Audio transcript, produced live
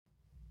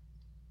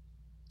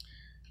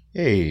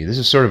Hey, this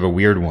is sort of a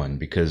weird one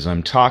because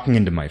I'm talking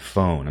into my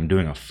phone. I'm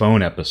doing a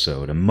phone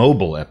episode, a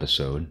mobile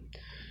episode,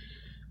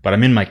 but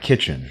I'm in my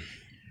kitchen.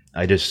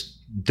 I just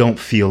don't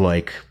feel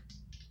like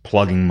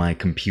plugging my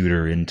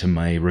computer into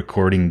my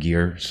recording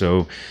gear,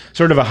 so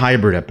sort of a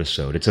hybrid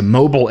episode. It's a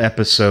mobile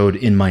episode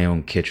in my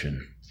own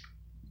kitchen.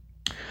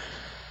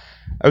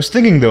 I was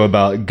thinking, though,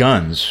 about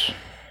guns.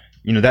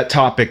 You know, that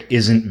topic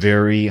isn't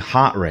very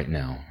hot right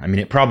now. I mean,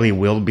 it probably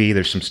will be.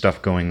 There's some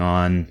stuff going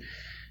on,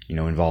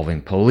 involving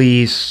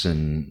police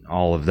and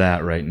all of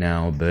that right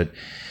now, but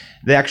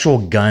the actual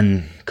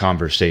gun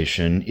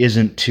conversation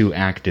isn't too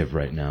active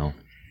right now.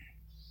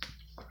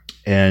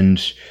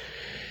 And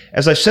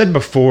as I've said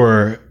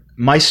before,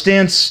 my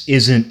stance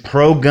isn't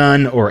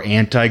pro-gun or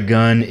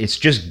anti-gun, it's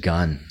just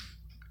gun.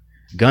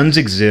 Guns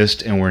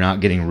exist and we're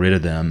not getting rid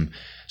of them,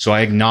 so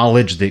I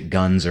acknowledge that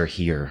guns are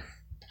here.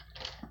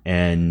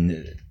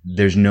 And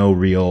there's no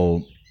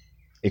real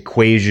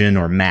equation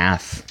or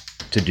math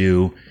to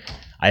do.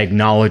 I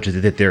acknowledge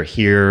that they're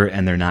here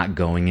and they're not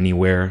going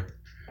anywhere.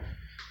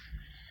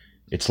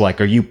 It's like,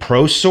 are you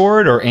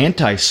pro-sword or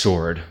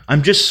anti-sword?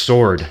 I'm just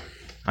sword.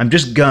 I'm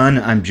just gun,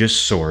 I'm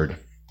just sword.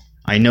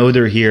 I know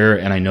they're here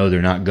and I know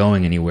they're not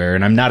going anywhere,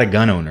 and I'm not a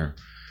gun owner.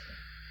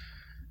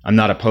 I'm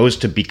not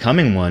opposed to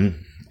becoming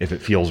one if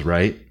it feels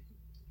right.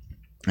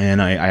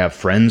 And I have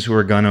friends who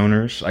are gun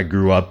owners. I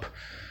grew up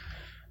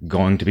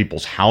going to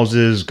people's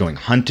houses, going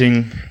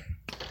hunting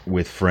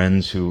with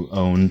friends who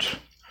owned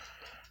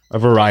a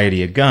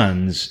variety of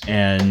guns,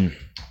 and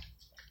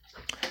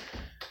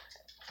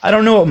I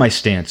don't know what my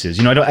stance is.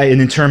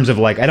 In terms of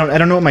I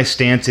don't know what my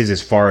stance is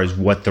as far as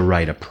what the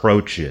right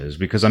approach is,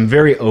 because I'm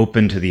very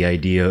open to the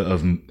idea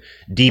of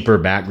deeper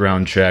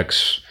background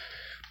checks,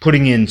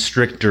 putting in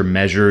stricter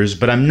measures,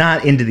 but I'm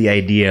not into the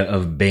idea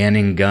of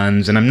banning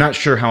guns, and I'm not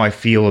sure how I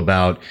feel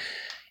about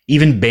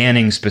even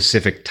banning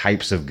specific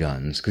types of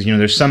guns, because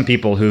there's some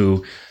people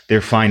who they're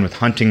fine with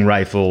hunting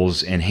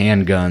rifles and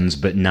handguns,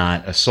 but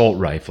not assault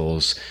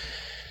rifles.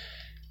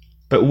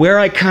 But where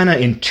I kind of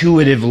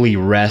intuitively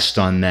rest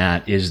on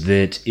that is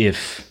that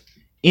if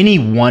any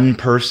one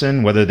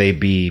person, whether they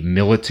be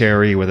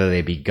military, whether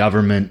they be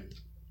government,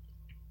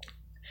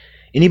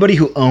 anybody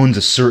who owns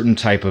a certain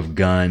type of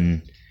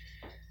gun,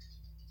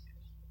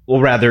 well,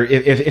 rather,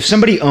 if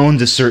somebody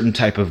owns a certain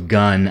type of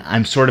gun,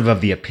 I'm sort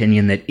of the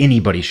opinion that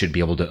anybody should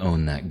be able to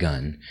own that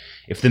gun.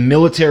 If the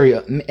military,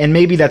 and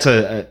maybe that's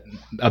a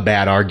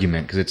bad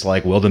argument, because it's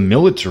like, well, the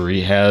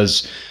military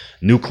has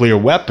nuclear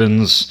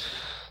weapons,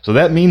 so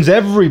that means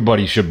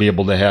everybody should be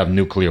able to have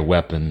nuclear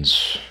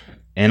weapons.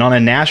 And on a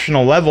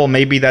national level,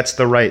 maybe that's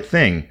the right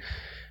thing.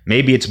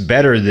 Maybe it's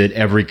better that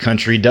every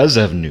country does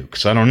have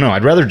nukes. I don't know.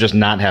 I'd rather just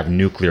not have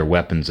nuclear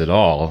weapons at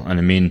all. And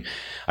I mean,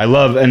 I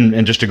love,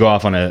 and just to go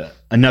off on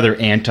another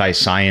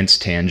anti-science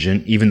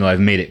tangent, even though I've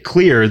made it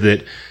clear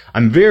that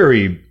I'm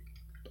very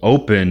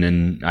open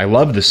and I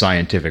love the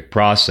scientific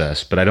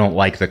process, but I don't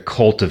like the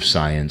cult of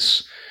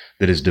science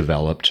that is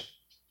developed.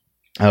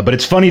 But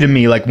it's funny to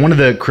me, one of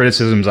the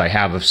criticisms I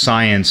have of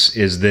science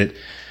is that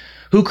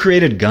who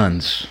created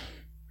guns?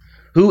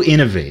 Who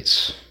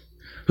innovates?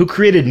 Who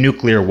created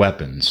nuclear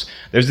weapons?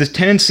 There's this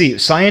tendency,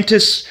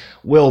 scientists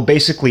will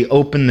basically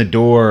open the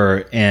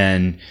door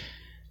and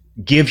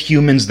give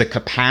humans the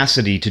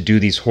capacity to do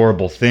these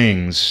horrible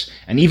things.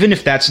 And even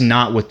if that's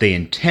not what they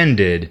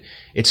intended,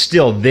 it's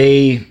still,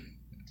 they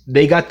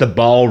got the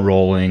ball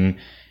rolling.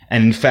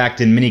 And in fact,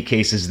 in many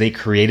cases, they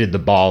created the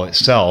ball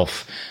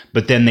itself.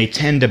 But then they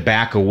tend to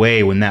back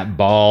away when that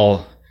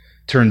ball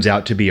turns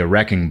out to be a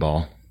wrecking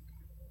ball.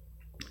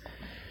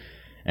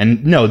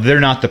 And no, they're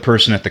not the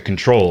person at the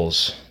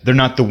controls. They're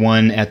not the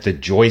one at the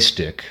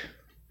joystick,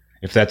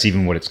 if that's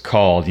even what it's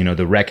called.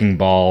 The wrecking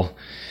ball,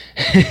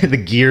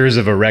 the gears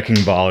of a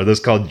wrecking ball. Are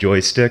those called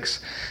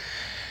joysticks?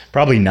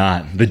 Probably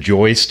not. The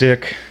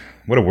joystick.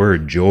 What a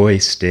word,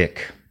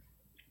 joystick.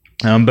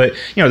 But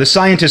the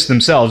scientists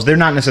themselves, they're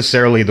not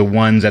necessarily the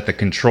ones at the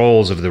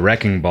controls of the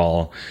wrecking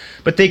ball,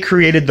 but they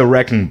created the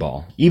wrecking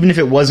ball, even if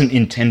it wasn't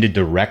intended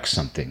to wreck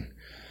something.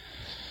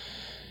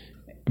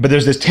 But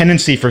there's this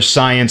tendency for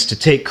science to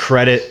take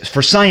credit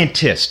for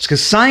scientists,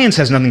 because science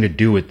has nothing to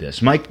do with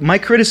this. My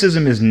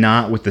criticism is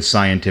not with the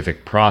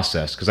scientific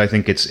process, because I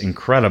think it's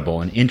incredible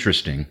and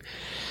interesting.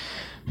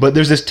 But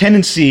there's this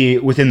tendency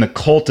within the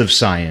cult of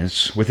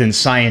science, within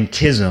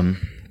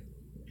scientism,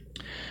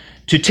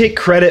 to take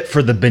credit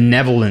for the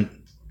benevolent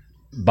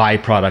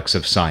byproducts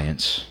of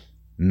science,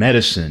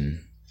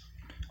 medicine,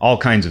 all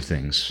kinds of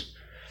things,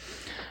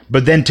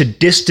 but then to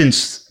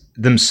distance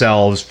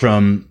themselves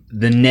from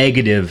the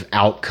negative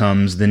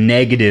outcomes, the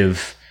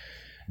negative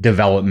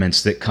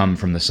developments that come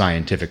from the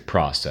scientific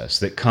process,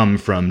 that come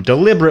from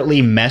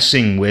deliberately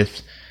messing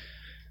with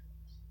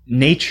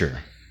nature,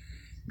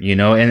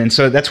 and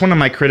so that's one of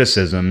my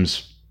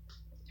criticisms.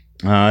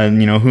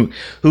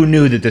 Who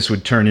knew that this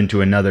would turn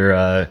into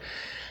another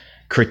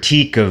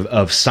critique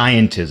of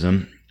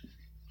scientism?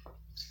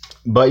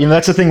 But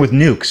that's the thing with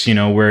nukes,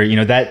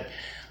 where that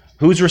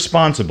who's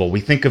responsible? We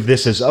think of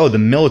this as, the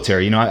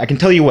military. I can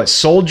tell you what,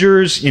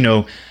 soldiers,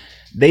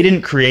 they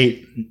didn't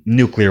create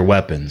nuclear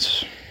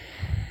weapons.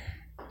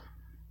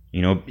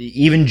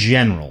 Even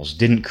generals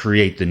didn't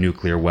create the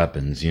nuclear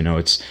weapons.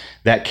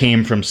 That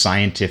came from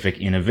scientific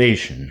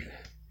innovation.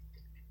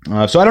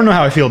 So I don't know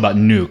how I feel about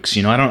nukes.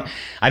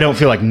 I don't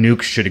feel like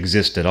nukes should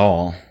exist at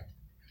all.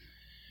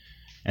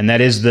 And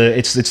that is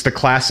it's the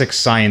classic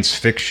science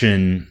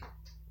fiction.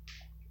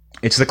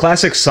 It's the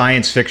classic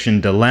science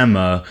fiction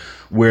dilemma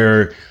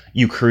where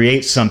you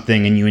create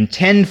something and you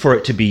intend for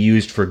it to be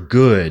used for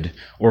good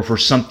or for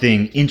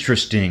something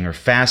interesting or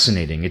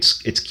fascinating.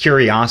 It's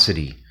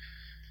curiosity.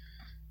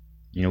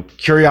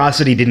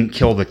 Curiosity didn't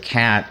kill the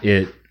cat.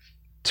 It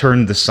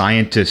turned the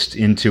scientist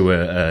into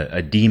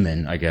a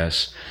demon, I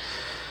guess.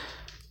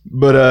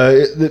 But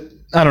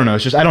I don't know.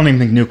 It's just I don't even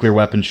think nuclear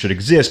weapons should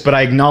exist, but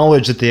I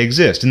acknowledge that they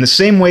exist. In the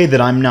same way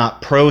that I'm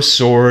not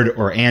pro-sword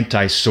or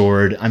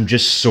anti-sword, I'm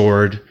just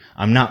sword.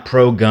 I'm not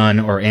pro-gun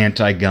or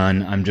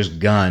anti-gun, I'm just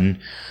gun.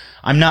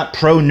 I'm not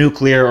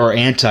pro-nuclear or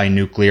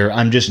anti-nuclear,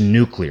 I'm just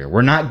nuclear.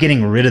 We're not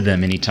getting rid of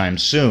them anytime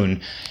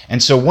soon.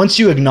 And so once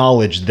you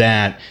acknowledge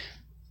that,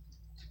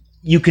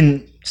 you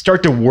can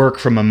start to work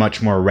from a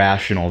much more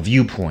rational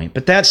viewpoint.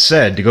 But that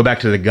said, to go back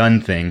to the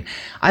gun thing,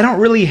 I don't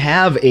really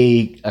have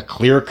a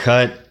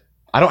clear-cut,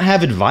 I don't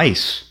have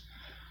advice.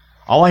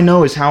 All I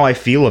know is how I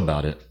feel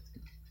about it.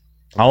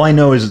 All I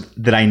know is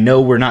that I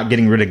know we're not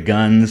getting rid of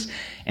guns,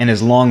 and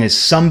as long as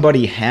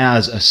somebody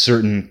has a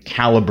certain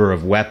caliber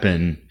of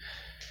weapon,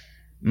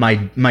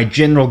 my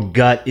general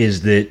gut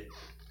is that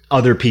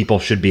other people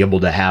should be able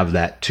to have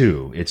that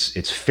too.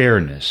 It's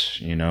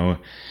fairness,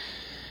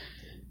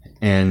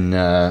 And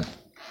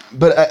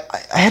but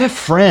I had a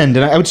friend,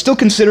 and I would still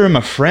consider him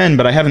a friend,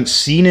 but I haven't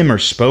seen him or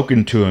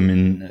spoken to him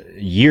in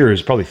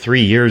years, probably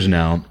 3 years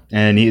now.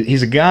 And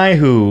he's a guy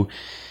who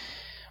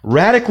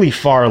radically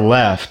far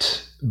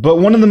left, but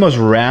one of the most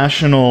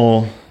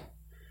rational.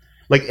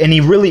 And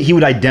he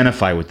would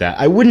identify with that.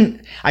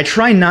 I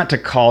try not to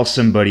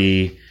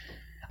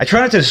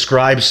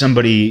describe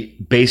somebody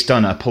based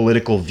on a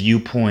political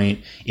viewpoint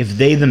if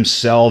they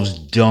themselves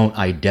don't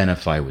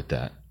identify with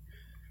that.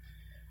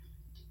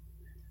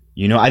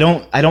 I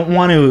don't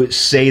want to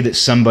say that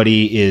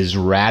somebody is a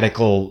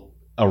radical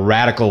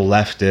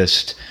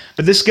leftist,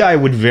 but this guy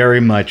would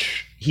very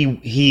much,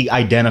 he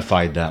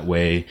identified that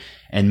way,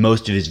 and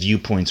most of his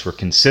viewpoints were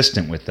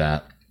consistent with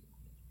that.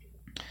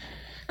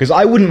 Because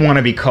I wouldn't want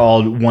to be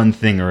called one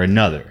thing or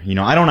another.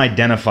 I don't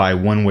identify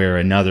one way or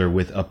another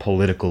with a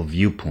political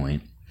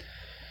viewpoint.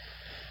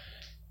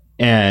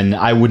 And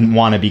I wouldn't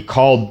want to be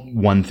called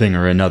one thing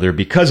or another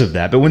because of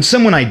that. But when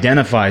someone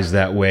identifies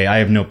that way, I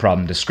have no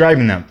problem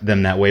describing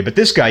them that way. But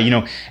this guy,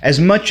 as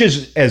much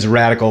as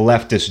radical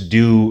leftists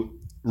do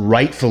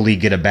rightfully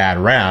get a bad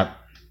rap,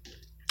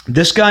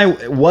 this guy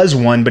was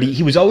one, but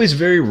he was always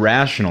very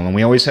rational. And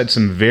we always had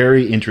some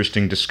very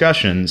interesting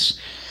discussions.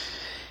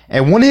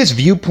 And one of his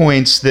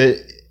viewpoints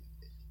that,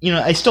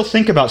 I still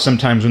think about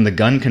sometimes when the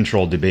gun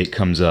control debate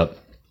comes up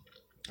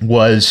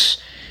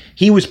was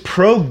he was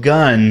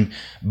pro-gun,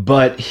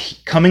 but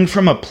coming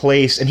from a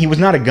place, and he was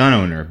not a gun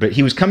owner, but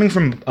he was coming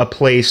from a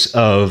place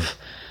of,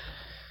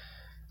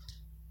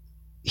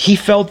 he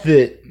felt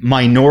that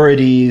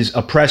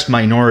oppressed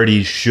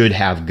minorities should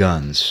have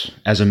guns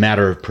as a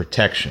matter of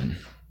protection.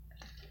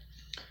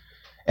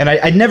 And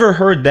I'd never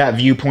heard that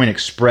viewpoint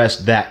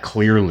expressed that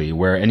clearly,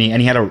 and he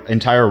had an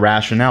entire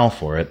rationale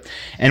for it.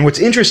 And what's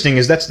interesting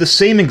is that's the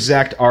same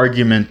exact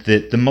argument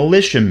that the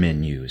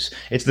militiamen use.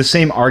 It's the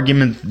same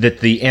argument that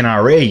the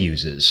NRA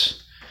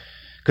uses.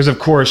 Because, of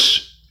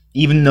course,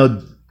 even though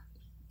the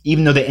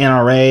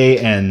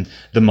NRA and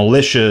the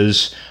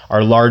militias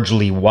are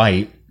largely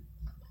white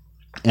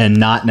and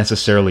not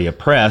necessarily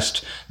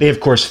oppressed, they, of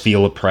course,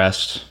 feel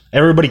oppressed.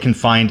 Everybody can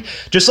find,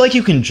 just like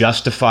you can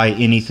justify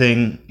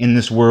anything in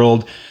this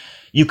world,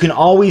 you can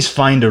always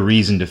find a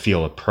reason to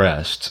feel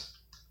oppressed.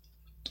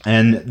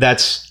 And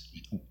that's,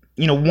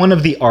 one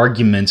of the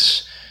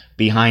arguments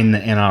behind the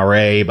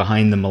NRA,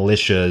 behind the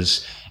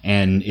militias,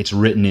 and it's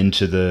written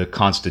into the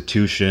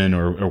Constitution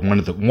or one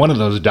of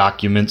those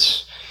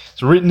documents.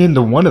 It's written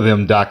into one of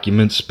them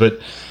documents, but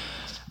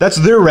that's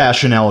their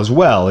rationale as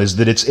well, is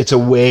that it's a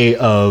way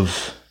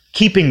of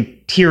keeping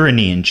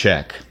tyranny in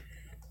check.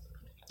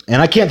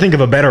 And I can't think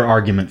of a better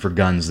argument for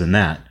guns than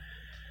that.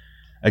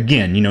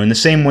 Again, in the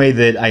same way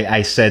that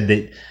I said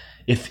that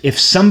if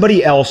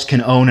somebody else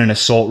can own an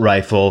assault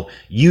rifle,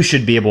 you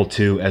should be able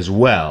to as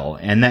well.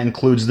 And that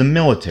includes the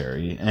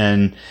military.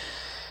 And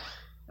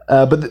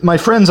but my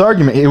friend's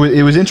argument,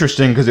 it was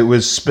interesting because it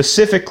was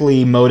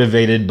specifically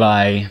motivated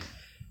by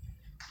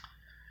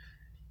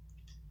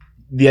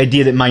the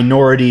idea that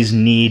minorities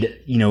need,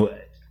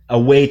 a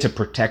way to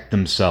protect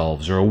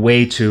themselves, or a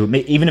way to,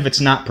 even if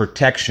it's not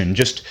protection,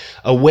 just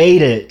a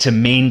way to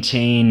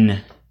maintain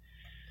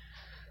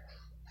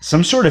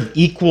some sort of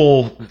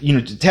equal,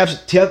 to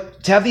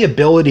have the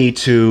ability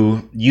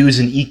to use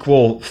an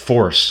equal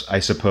force, I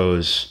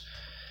suppose.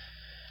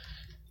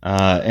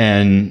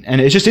 And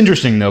it's just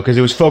interesting though, because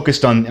it was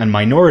focused on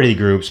minority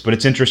groups, but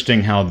it's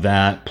interesting how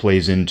that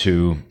plays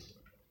into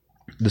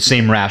the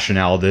same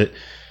rationale that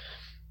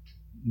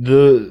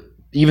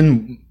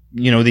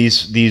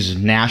these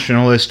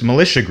nationalist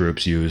militia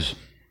groups use.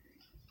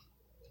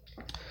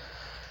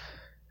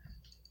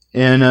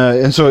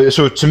 And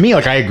so to me,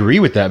 like, I agree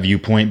with that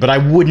viewpoint, but I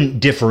wouldn't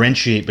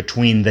differentiate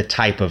between the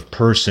type of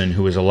person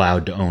who is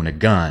allowed to own a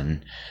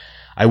gun.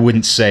 I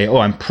wouldn't say, oh,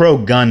 I'm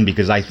pro-gun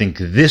because I think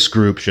this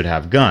group should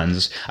have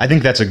guns. I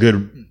think that's a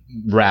good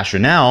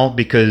rationale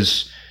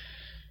because,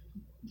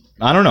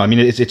 I don't know. I mean,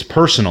 it's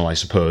personal, I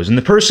suppose. And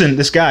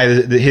this guy,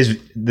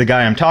 the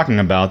guy I'm talking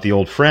about, the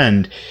old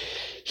friend,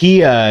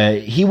 he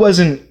was,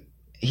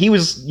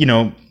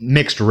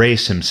 mixed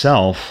race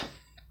himself.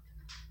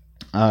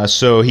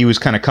 So he was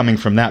kind of coming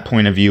from that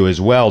point of view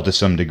as well to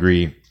some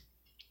degree.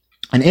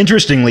 And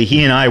interestingly,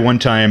 he and I, one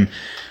time,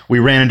 we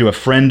ran into a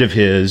friend of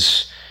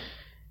his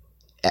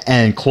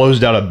and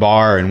closed out a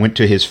bar and went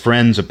to his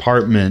friend's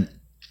apartment.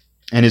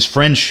 And his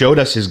friend showed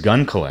us his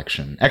gun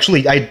collection.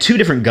 Actually, I had two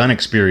different gun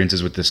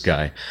experiences with this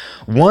guy.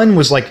 One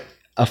was like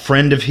a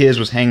friend of his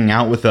was hanging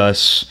out with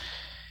us,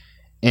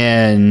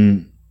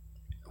 and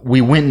we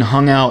went and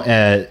hung out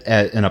at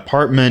an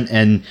apartment,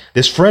 and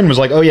this friend was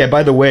like, oh yeah,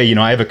 by the way,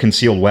 I have a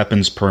concealed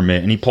weapons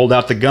permit. And he pulled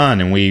out the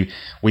gun, and we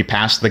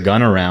passed the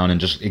gun around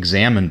and just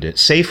examined it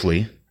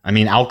safely. I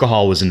mean,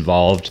 alcohol was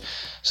involved,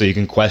 so you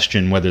can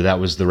question whether that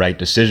was the right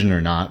decision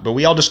or not. But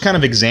we all just kind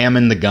of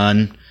examined the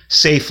gun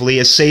safely,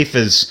 as safe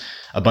as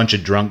a bunch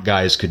of drunk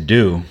guys could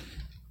do.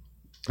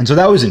 And so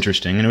that was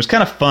interesting, and it was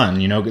kind of fun.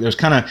 There's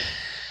kind of,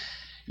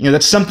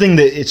 that's something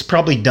that it's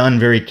probably done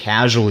very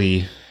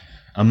casually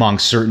among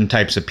certain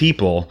types of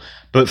people.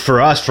 But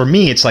for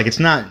me, it's like it's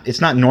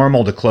not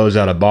normal to close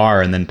out a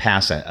bar and then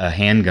pass a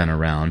handgun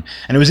around.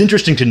 And it was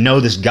interesting to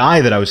know this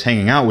guy that I was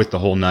hanging out with the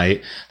whole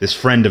night, this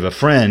friend of a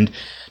friend,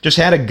 just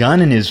had a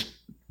gun in his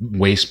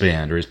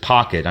waistband or his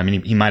pocket. I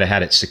mean, he might have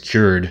had it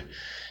secured. It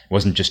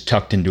wasn't just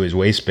tucked into his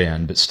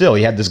waistband, but still,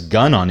 he had this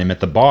gun on him at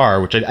the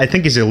bar, which I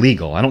think is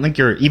illegal. I don't think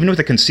even with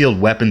a concealed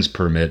weapons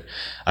permit,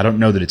 I don't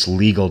know that it's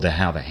legal to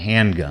have a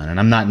handgun. And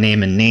I'm not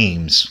naming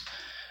names.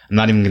 I'm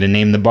not even going to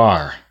name the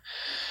bar.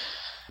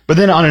 But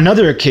then on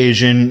another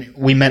occasion,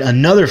 we met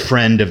another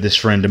friend of this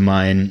friend of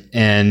mine,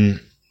 and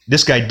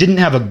this guy didn't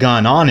have a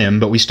gun on him,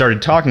 but we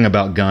started talking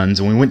about guns,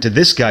 and we went to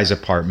this guy's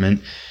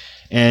apartment,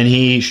 and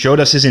he showed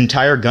us his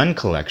entire gun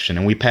collection,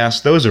 and we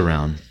passed those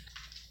around.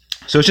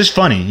 So it's just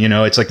funny,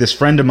 it's like this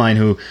friend of mine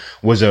who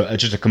was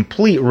just a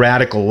complete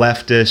radical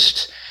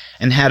leftist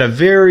and had a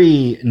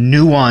very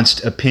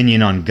nuanced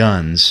opinion on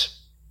guns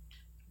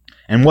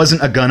and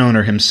wasn't a gun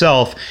owner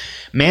himself,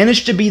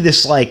 managed to be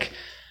this like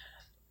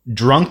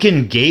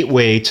drunken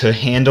gateway to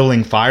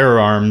handling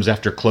firearms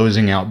after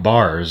closing out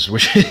bars,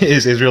 which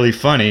is really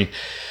funny.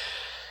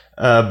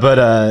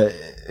 But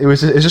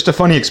it's just a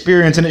funny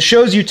experience, and it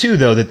shows you too,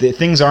 though, that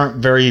things aren't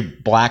very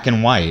black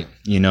and white.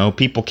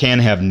 People can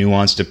have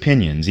nuanced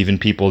opinions, even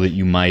people that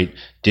you might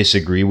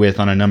disagree with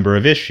on a number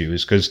of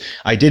issues. Because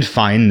I did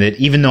find that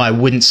even though I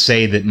wouldn't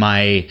say that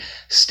my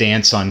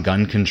stance on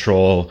gun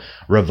control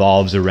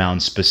revolves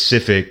around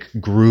specific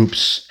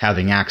groups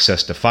having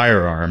access to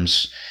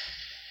firearms,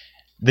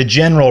 the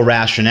general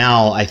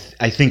rationale, I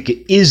think,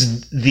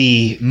 is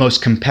the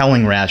most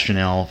compelling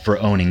rationale for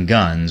owning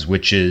guns,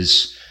 which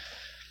is,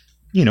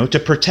 to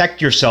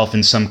protect yourself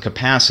in some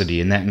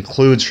capacity. And that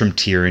includes from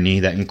tyranny,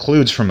 that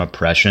includes from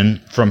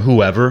oppression, from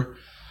whoever.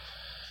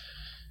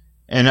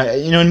 And,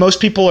 and most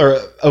people are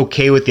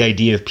okay with the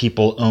idea of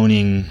people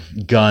owning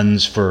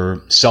guns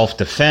for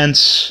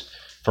self-defense,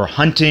 for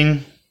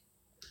hunting.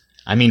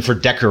 I mean, for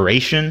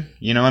decoration,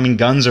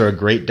 guns are a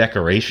great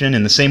decoration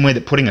in the same way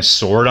that putting a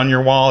sword on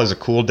your wall is a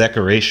cool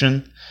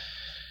decoration.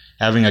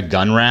 Having a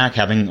gun rack,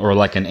 or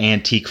like an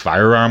antique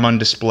firearm on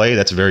display,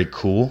 that's very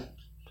cool.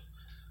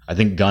 I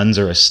think guns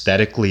are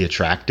aesthetically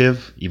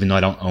attractive, even though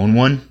I don't own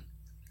one.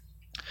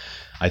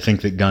 I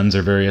think that guns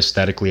are very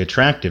aesthetically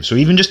attractive. So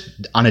even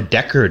just on a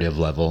decorative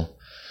level,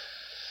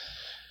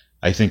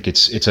 I think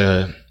it's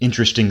a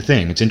interesting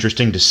thing. It's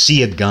interesting to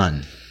see a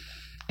gun.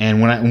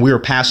 And when we were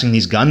passing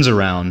these guns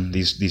around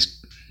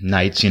these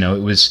nights, it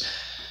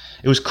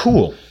was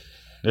cool.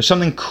 There's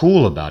something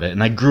cool about it.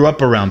 And I grew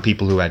up around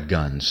people who had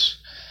guns.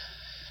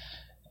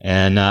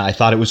 And I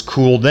thought it was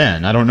cool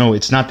then. I don't know.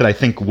 It's not that I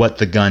think what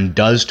the gun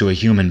does to a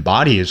human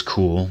body is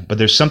cool, but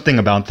there's something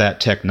about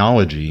that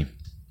technology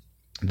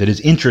that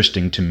is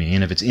interesting to me.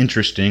 And if it's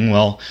interesting,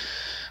 well,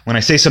 when I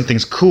say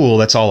something's cool,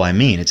 that's all I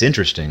mean. It's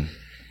interesting.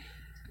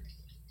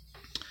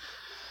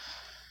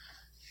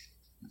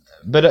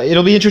 But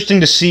it'll be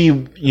interesting to see,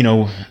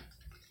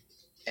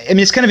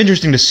 it's kind of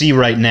interesting to see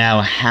right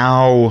now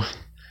how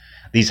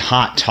these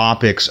hot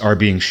topics are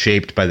being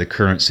shaped by the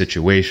current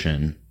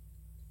situation.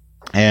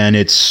 And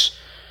it's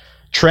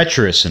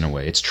treacherous in a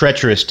way. It's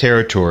treacherous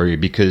territory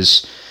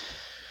because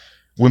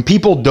when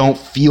people don't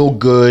feel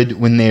good,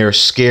 when they are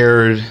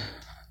scared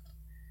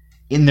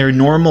in their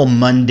normal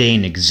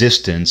mundane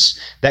existence,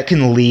 that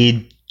can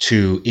lead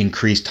to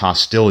increased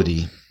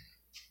hostility.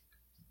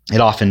 It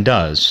often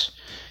does.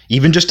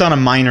 Even just on a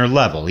minor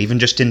level, even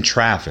just in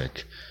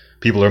traffic.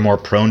 People are more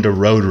prone to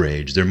road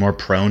rage. They're more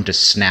prone to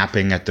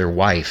snapping at their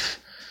wife,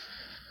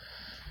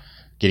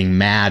 getting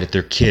mad at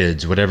their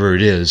kids, whatever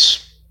it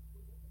is.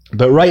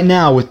 But right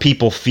now, with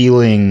people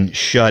feeling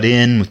shut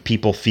in, with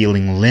people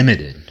feeling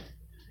limited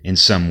in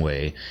some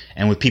way,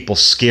 and with people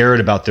scared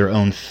about their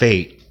own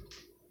fate.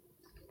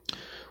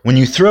 When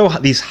you throw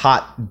these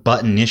hot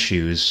button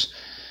issues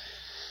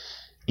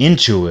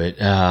into it,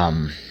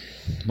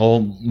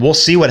 well, we'll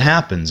see what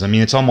happens. I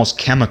mean, it's almost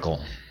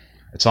chemical.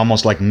 It's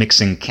almost like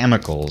mixing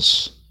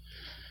chemicals.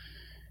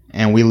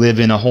 And we live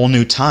in a whole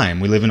new time.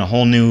 We live in a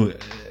whole new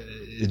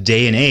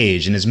day and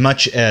age. And as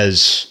much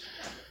as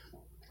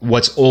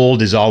what's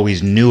old is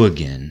always new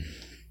again,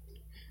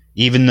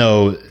 even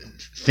though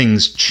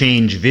things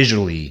change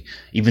visually,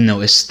 even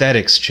though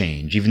aesthetics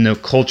change, even though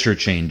culture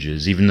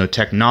changes, even though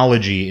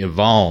technology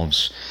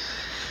evolves,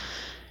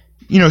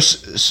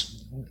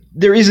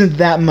 there isn't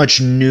that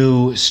much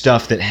new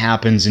stuff that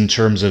happens in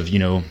terms of,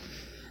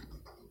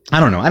 I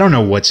don't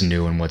know what's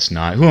new and what's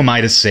not. Who am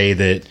I to say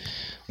that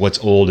what's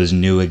old is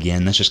new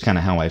again? That's just kind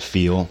of how I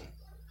feel.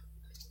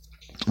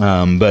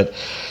 But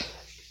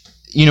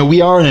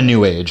we are in a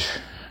new age.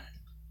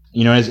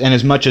 And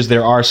as much as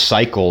there are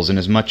cycles, and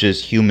as much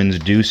as humans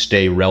do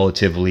stay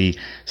relatively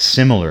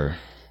similar,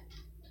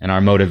 and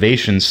our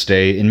motivations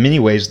stay in many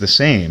ways the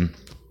same,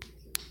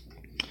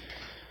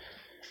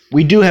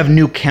 we do have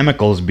new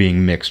chemicals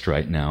being mixed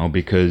right now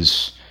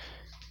because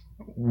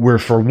we're,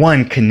 for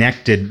one,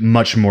 connected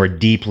much more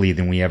deeply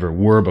than we ever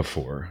were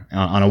before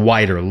on a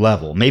wider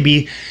level.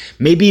 Maybe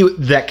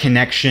that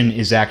connection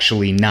is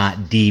actually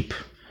not deep.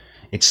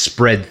 It's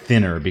spread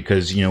thinner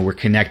because, we're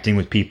connecting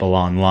with people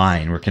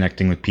online. We're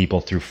connecting with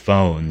people through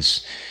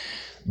phones.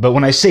 But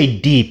when I say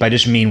deep, I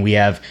just mean we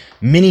have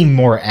many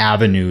more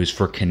avenues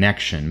for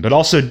connection, but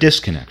also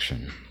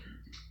disconnection.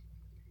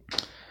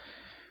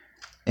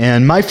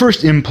 And my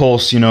first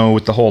impulse,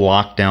 with the whole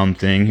lockdown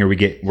thing, here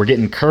we're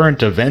getting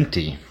current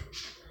eventy.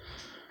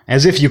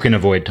 As if you can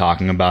avoid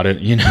talking about it,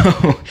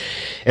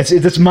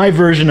 It's my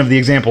version of the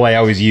example I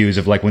always use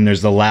of like when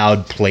there's the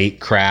loud plate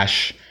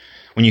crash.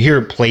 When you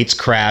hear plates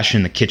crash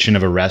in the kitchen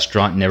of a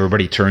restaurant and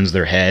everybody turns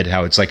their head,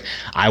 how it's like,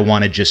 I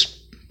want to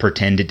just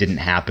pretend it didn't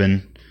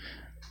happen.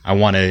 I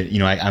want to,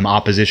 I'm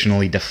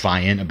oppositionally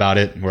defiant about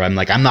it, where I'm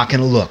like, I'm not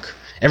going to look.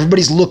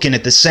 Everybody's looking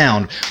at the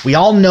sound. We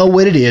all know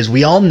what it is.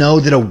 We all know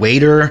that a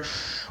waiter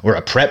or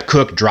a prep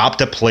cook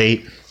dropped a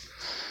plate.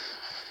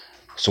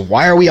 So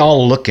why are we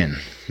all looking?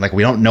 Like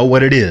we don't know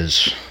what it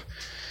is.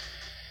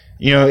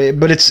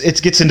 But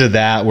it gets into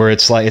that where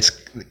it's like,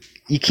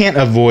 you can't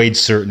avoid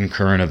certain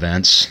current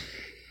events.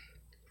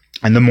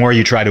 And the more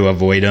you try to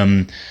avoid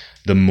them,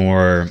 the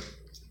more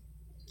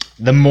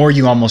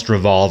you almost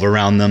revolve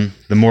around them,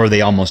 the more they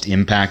almost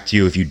impact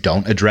you if you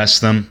don't address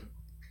them.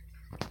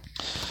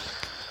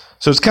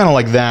 So it's kind of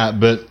like that,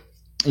 but,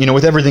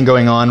 with everything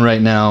going on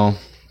right now,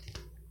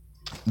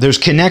 there's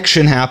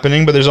connection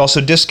happening, but there's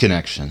also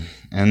disconnection.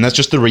 And that's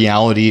just the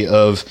reality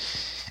of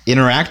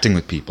interacting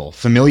with people.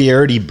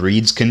 Familiarity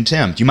breeds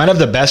contempt. You might have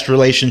the best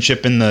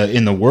relationship in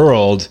the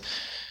world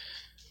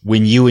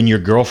when you and your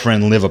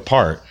girlfriend live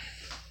apart.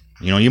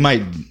 You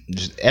might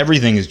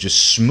everything is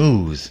just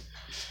smooth.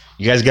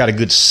 You guys got a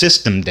good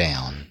system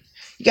down.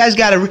 You guys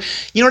got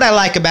what I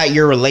like about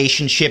your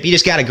relationship? You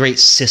just got a great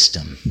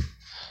system.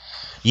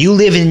 You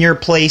live in your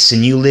place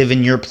and you live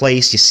in your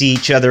place. You see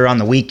each other on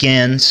the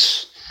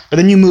weekends. But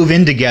then you move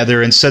in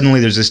together and suddenly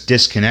there's this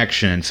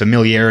disconnection, and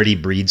familiarity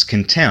breeds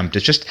contempt.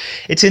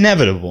 It's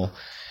inevitable.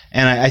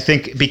 And I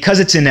think because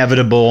it's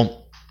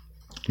inevitable,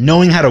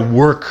 knowing how to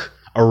work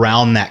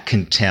around that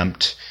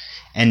contempt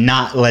and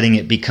not letting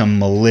it become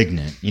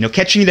malignant,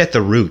 catching it at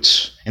the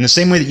roots, in the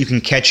same way that you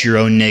can catch your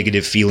own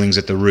negative feelings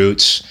at the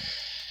roots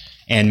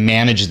and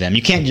manage them.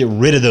 You can't get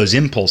rid of those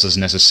impulses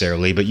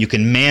necessarily, but you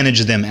can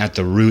manage them at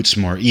the roots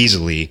more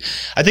easily.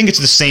 I think it's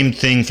the same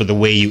thing for the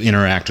way you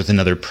interact with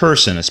another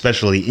person,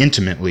 especially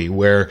intimately,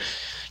 where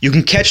you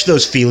can catch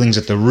those feelings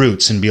at the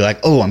roots and be like,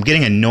 oh, I'm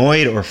getting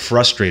annoyed or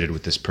frustrated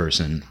with this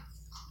person.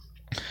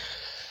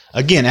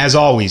 Again, as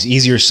always,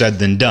 easier said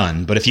than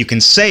done. But if you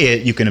can say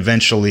it, you can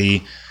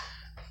eventually,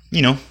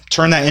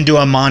 turn that into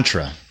a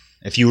mantra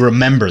if you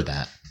remember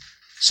that.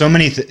 So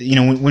many,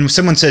 when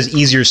someone says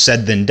easier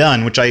said than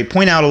done, which I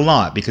point out a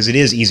lot because it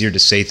is easier to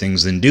say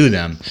things than do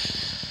them.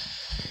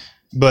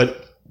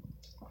 But,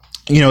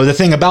 the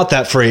thing about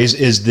that phrase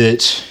is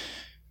that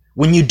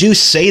when you do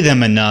say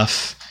them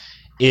enough,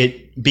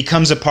 it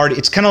becomes a part.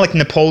 It's kind of like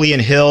Napoleon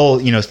Hill,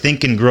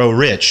 Think and Grow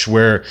Rich,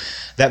 where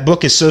that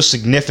book is so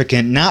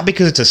significant, not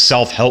because it's a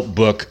self-help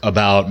book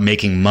about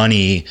making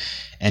money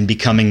and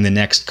becoming the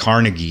next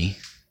Carnegie.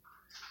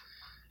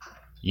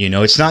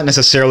 It's not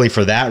necessarily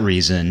for that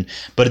reason,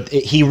 but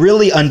he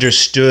really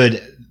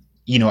understood,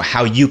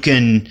 how you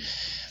can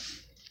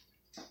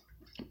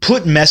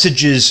put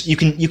messages, you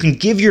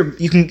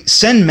can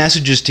send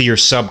messages to your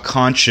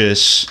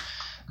subconscious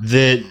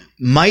that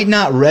might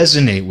not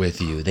resonate with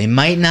you. They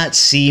might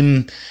not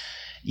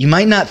you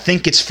might not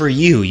think it's for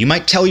you. You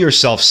might tell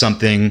yourself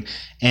something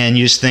and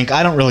you just think,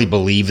 I don't really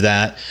believe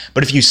that.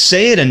 But if you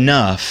say it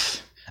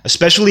enough,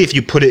 especially if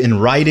you put it in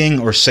writing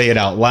or say it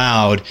out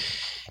loud,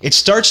 it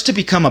starts to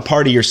become a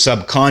part of your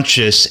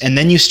subconscious, and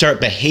then you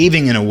start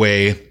behaving in a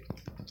way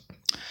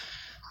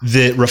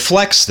that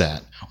reflects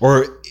that,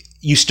 or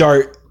you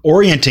start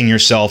orienting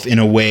yourself in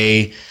a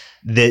way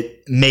that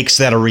makes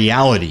that a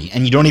reality.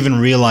 And you don't even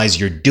realize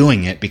you're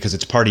doing it because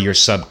it's part of your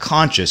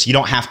subconscious. You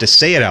don't have to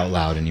say it out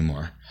loud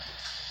anymore.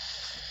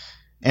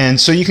 And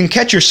so you can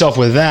catch yourself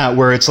with that,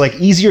 where it's like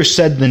easier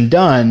said than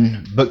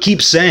done, but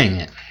keep saying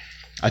it.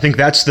 I think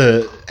that's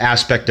the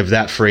aspect of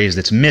that phrase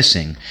that's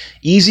missing.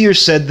 Easier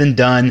said than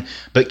done,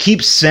 but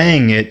keep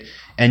saying it,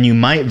 and you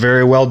might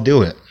very well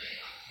do it.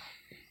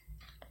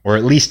 Or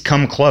at least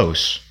come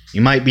close.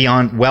 You might be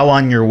well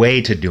on your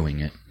way to doing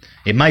it.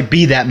 It might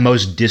be that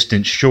most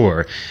distant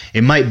shore.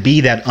 It might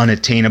be that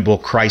unattainable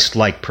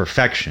Christ-like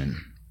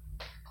perfection.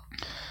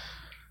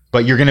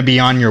 But you're going to be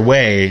on your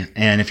way,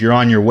 and if you're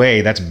on your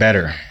way, that's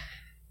better.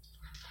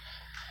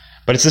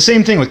 But it's the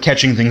same thing with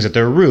catching things at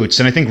their roots,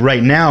 and I think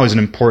right now is an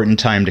important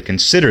time to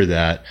consider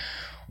that,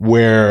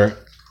 where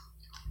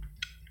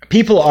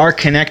people are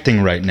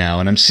connecting right now,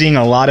 and I'm seeing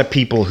a lot of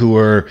people who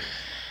are,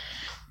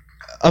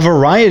 a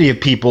variety of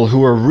people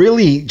who are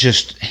really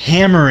just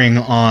hammering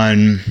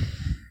on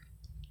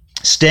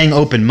staying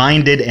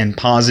open-minded and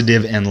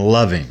positive and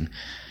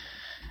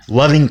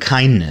loving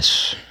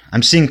kindness.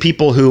 I'm seeing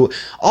people who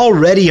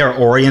already are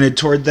oriented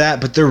toward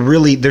that, but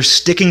they're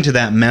sticking to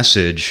that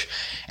message.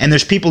 And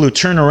there's people who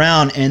turn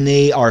around and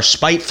they are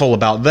spiteful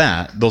about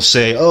that. They'll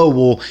say, oh,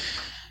 well,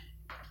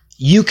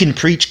 you can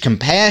preach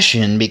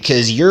compassion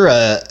because you're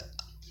a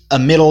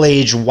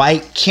middle-aged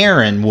white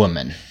Karen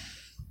woman.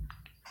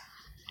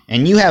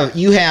 And you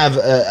have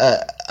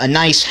a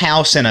nice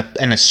house and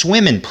a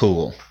swimming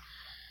pool.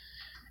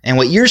 And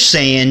what you're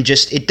saying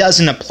it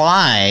doesn't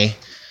apply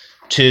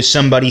to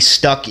somebody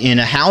stuck in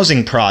a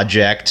housing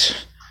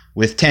project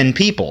with 10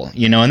 people,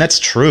 and that's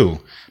true.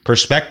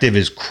 Perspective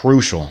is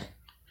crucial.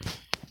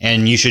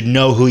 And you should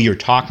know who you're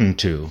talking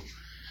to.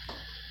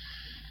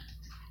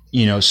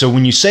 So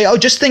when you say, oh,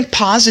 just think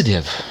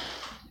positive.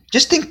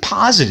 Just think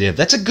positive.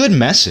 That's a good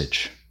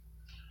message.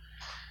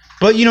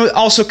 But,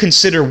 also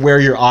consider where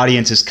your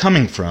audience is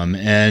coming from.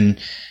 And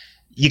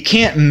you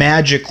can't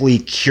magically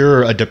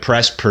cure a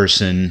depressed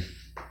person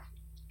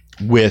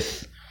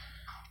with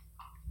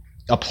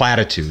a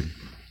platitude.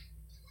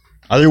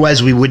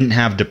 Otherwise, we wouldn't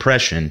have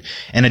depression.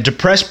 And a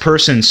depressed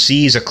person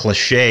sees a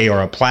cliche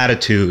or a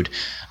platitude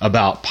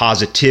about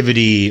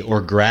positivity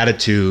or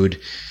gratitude,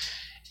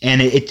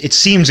 and it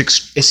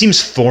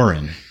seems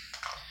foreign.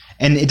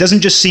 And it doesn't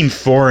just seem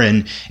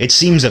foreign, it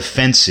seems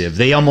offensive.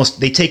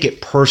 They take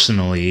it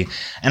personally.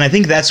 And I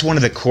think that's one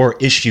of the core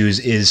issues,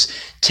 is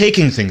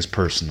taking things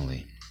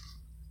personally.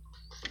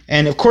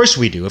 And of course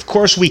we do. Of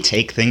course we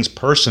take things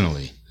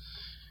personally.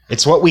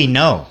 It's what we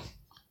know.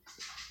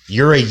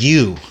 You're a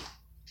you.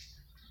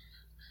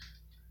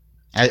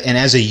 And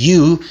as a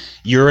you,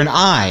 you're an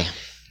I.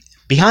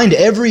 Behind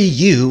every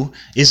you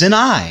is an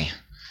I.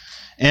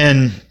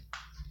 And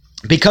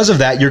because of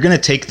that, you're going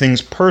to take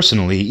things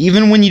personally,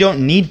 even when you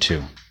don't need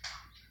to.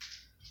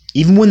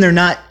 Even when they're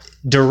not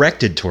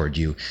directed toward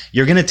you,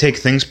 you're going to take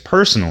things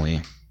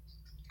personally.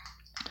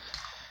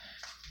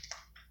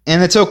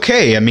 And it's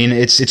okay. I mean,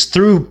 it's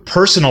through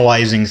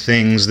personalizing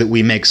things that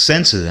we make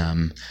sense of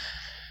them.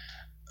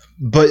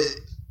 But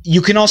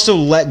you can also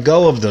let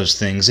go of those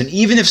things. And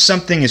even if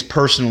something is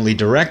personally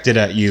directed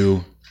at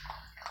you,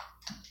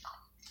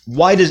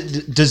 why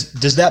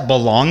does that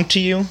belong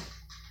to you?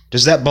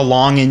 Does that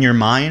belong in your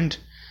mind?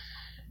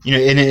 And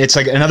it's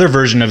like another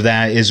version of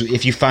that is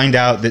if you find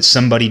out that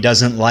somebody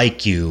doesn't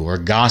like you or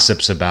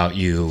gossips about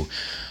you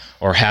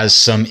or has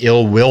some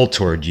ill will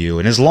toward you,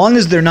 and as long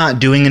as they're not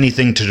doing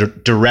anything to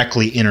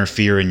directly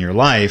interfere in your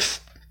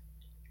life,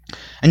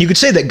 and you could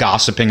say that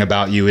gossiping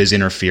about you is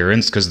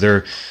interference because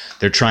they're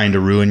trying to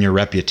ruin your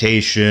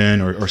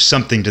reputation or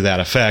something to that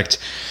effect.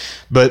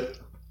 But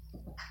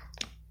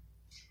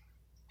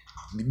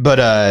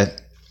I'm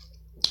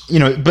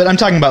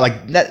talking about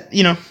like that,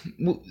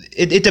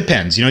 it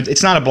depends.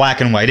 It's not a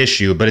black and white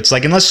issue, but it's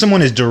like unless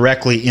someone is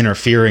directly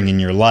interfering in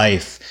your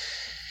life,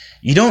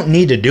 you don't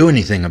need to do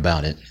anything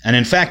about it. And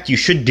in fact, you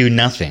should do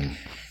nothing.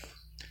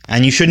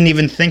 And you shouldn't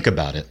even think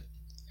about it.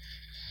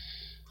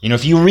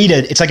 If you read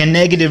it, it's like a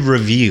negative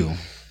review.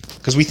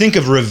 Because we think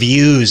of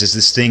reviews as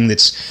this thing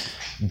that's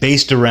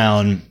based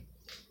around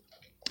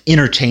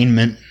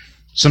entertainment,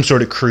 some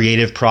sort of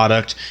creative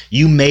product.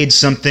 You made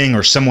something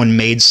or someone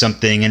made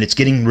something and it's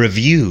getting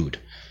reviewed.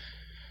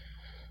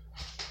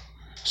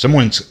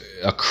 Someone's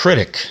a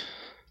critic.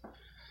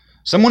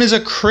 Someone is a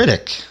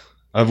critic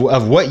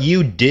of what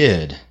you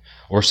did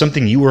or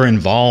something you were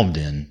involved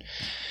in.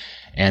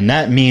 And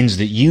that means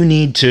that you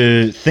need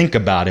to think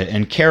about it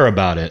and care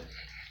about it.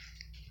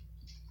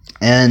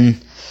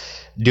 And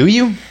do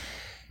you?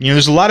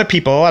 There's a lot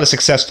of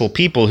successful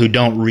people who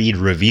don't read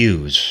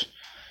reviews.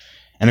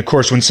 And of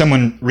course, when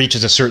someone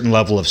reaches a certain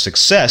level of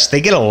success,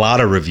 they get a lot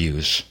of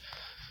reviews.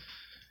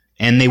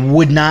 And they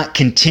would not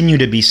continue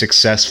to be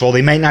successful.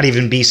 They might not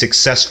even be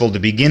successful to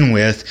begin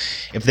with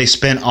if they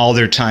spent all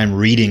their time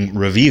reading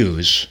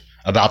reviews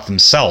about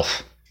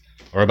themselves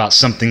or about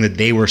something that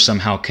they were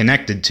somehow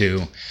connected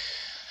to.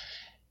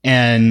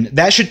 And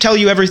that should tell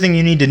you everything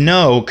you need to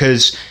know,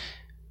 because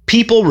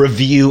people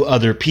review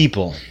other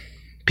people.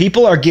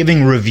 People are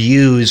giving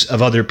reviews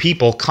of other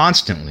people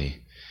constantly.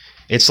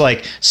 It's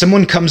like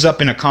someone comes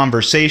up in a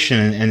conversation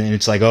and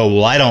it's like, oh,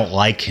 well, I don't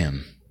like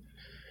him.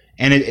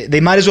 And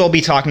they might as well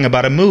be talking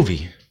about a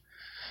movie.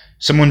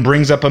 Someone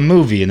brings up a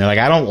movie and they're like,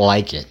 I don't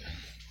like it.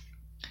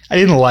 I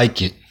didn't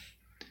like it.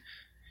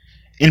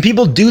 And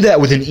people do that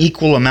with an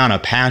equal amount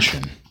of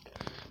passion.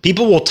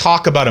 People will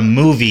talk about a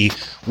movie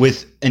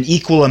with an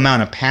equal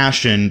amount of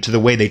passion to the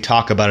way they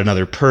talk about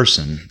another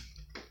person.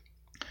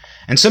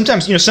 And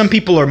sometimes, some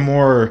people are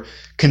more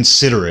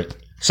considerate.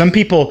 Some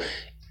people,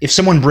 if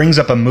someone brings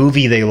up a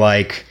movie they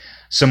like,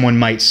 someone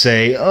might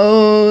say,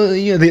 oh,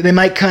 they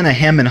might kind of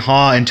hem and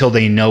haw until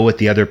they know what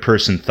the other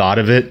person thought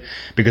of it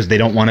because they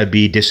don't want to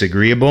be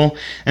disagreeable.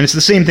 And it's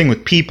the same thing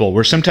with people,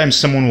 where sometimes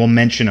someone will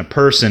mention a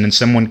person and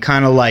someone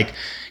kind of like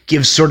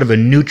gives sort of a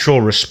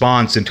neutral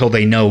response until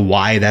they know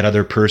why that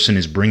other person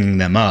is bringing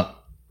them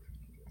up.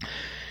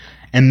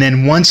 And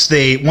then once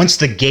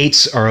the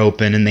gates are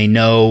open and they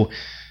know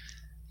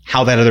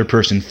how that other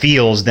person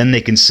feels, then they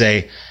can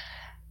say,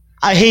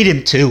 I hate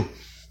him too.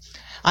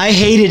 I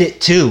hated it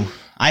too.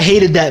 I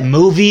hated that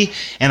movie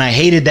and I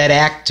hated that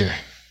actor.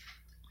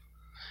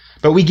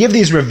 But we give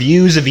these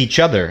reviews of each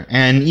other,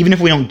 and even if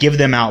we don't give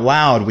them out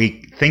loud,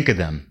 we think of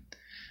them.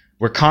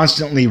 We're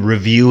constantly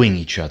reviewing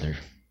each other.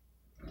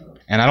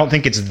 And I don't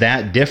think it's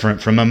that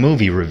different from a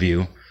movie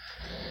review.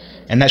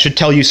 And that should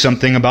tell you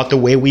something about the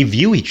way we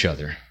view each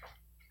other.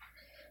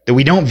 That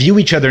we don't view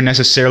each other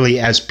necessarily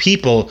as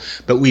people,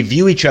 but we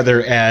view each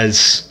other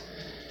as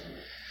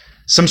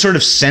some sort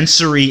of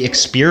sensory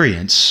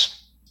experience.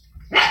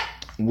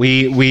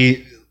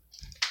 Batman's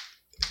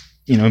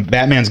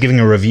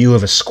giving a review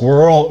of a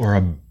squirrel or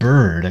a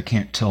bird. I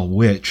can't tell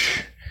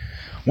which.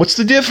 What's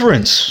the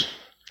difference?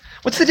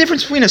 What's the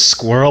difference between a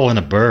squirrel and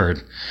a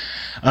bird?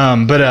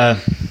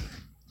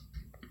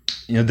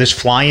 There's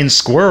flying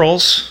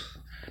squirrels.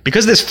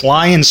 Because there's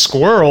flying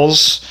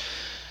squirrels,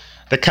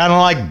 they're kind of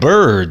like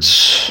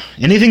birds.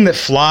 Anything that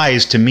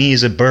flies to me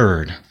is a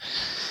bird.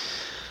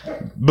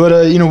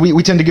 But,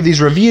 we tend to give these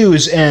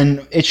reviews,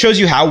 and it shows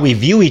you how we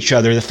view each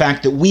other, the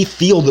fact that we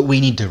feel that we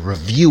need to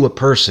review a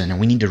person, and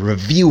we need to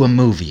review a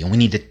movie, and we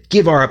need to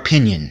give our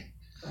opinion.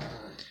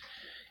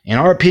 And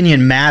our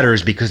opinion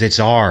matters because it's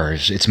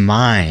ours. It's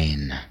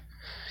mine.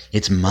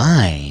 It's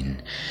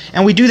mine.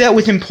 And we do that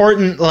with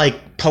important,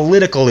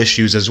 political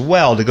issues as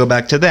well, to go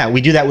back to that.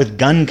 We do that with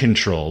gun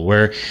control,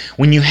 where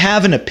when you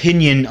have an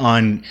opinion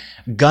on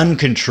gun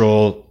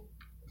control,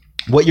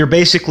 what you're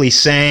basically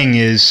saying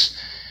is,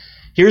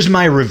 here's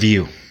my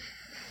review.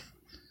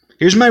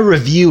 Here's my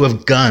review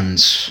of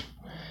guns.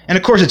 And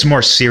of course, it's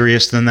more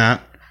serious than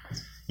that.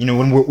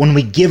 When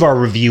we give our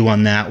review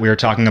on that, we are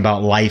talking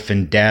about life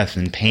and death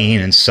and pain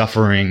and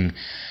suffering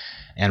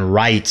and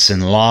rights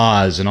and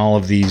laws and all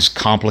of these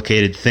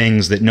complicated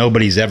things that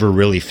nobody's ever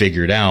really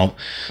figured out.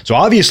 So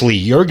obviously,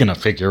 you're going to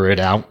figure it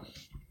out.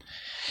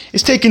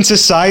 It's taken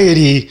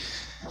society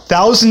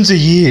thousands of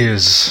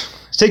years.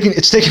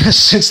 It's taken us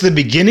since the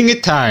beginning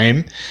of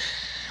time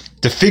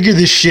to figure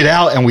this shit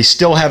out, and we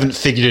still haven't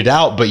figured it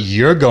out, but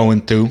you're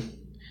going to.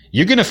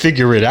 You're going to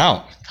figure it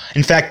out.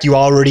 In fact, you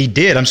already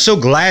did. I'm so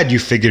glad you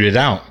figured it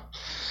out.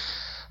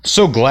 I'm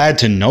so glad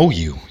to know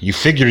you. You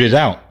figured it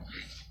out.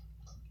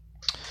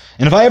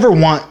 And if I ever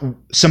want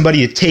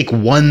somebody to take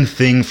one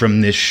thing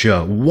from this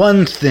show,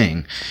 one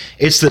thing,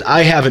 it's that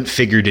I haven't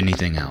figured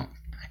anything out.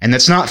 And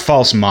that's not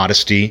false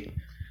modesty.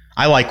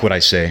 I like what I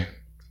say.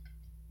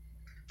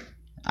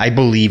 I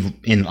believe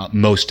in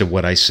most of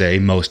what I say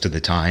most of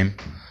the time.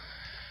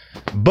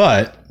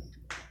 But,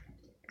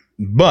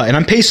 and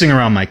I'm pacing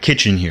around my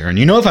kitchen here, and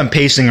if I'm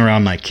pacing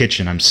around my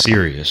kitchen, I'm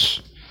serious.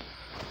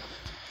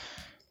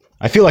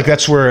 I feel like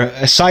that's where,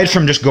 aside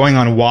from just going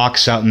on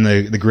walks out in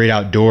the great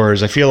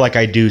outdoors, I feel like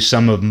I do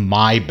some of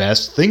my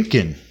best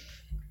thinking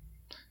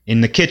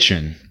in the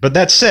kitchen. But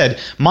that said,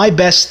 my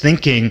best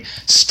thinking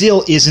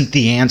still isn't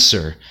the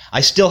answer.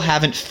 I still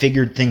haven't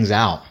figured things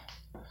out.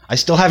 I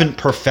still haven't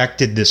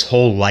perfected this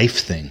whole life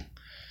thing.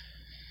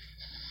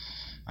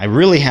 I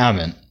really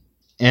haven't.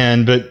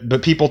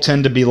 But people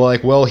tend to be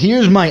like, well,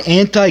 here's my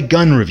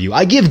anti-gun review.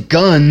 I give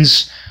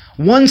guns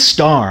 1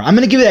 star. I'm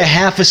going to give it a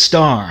half a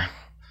star.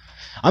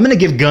 I'm going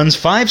to give guns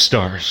 5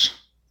 stars.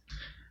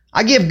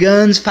 I give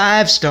guns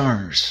 5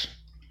 stars.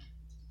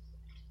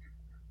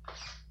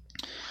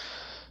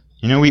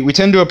 We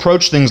tend to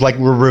approach things like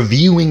we're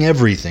reviewing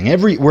everything.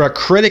 We're a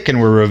critic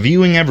and we're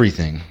reviewing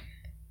everything.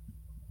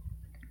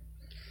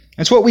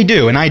 That's what we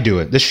do, and I do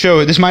it.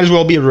 This might as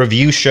well be a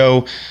review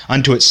show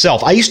unto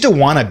itself. I used to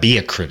want to be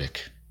a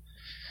critic.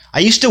 I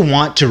used to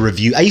want to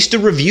review. I used to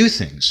review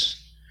things.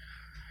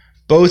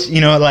 Both,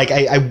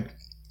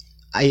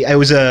 I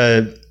was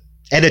a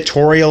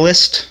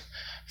editorialist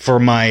for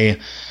my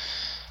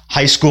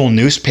high school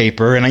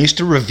newspaper, and I used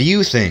to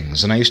review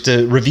things, and I used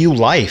to review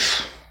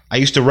life. I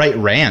used to write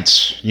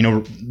rants.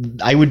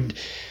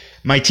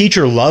 My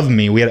teacher loved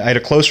me. I had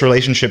a close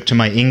relationship to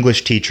my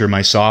English teacher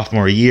my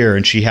sophomore year,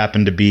 and she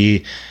happened to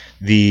be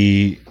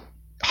the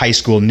high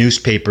school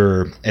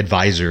newspaper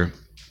advisor.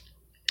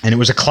 And it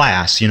was a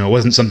class, it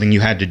wasn't something you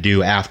had to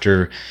do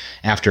after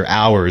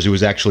hours. It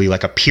was actually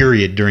like a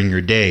period during your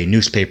day,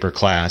 newspaper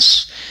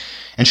class.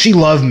 And she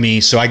loved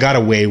me, so I got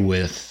away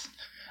with,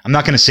 I'm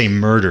not going to say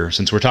murder,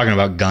 since we're talking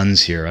about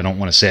guns here. I don't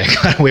want to say I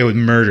got away with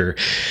murder.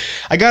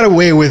 I got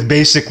away with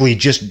basically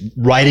just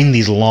writing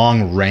these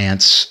long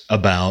rants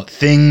about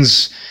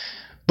things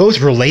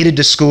both related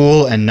to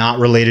school and not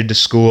related to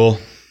school.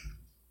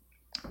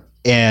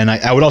 And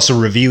I would also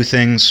review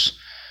things.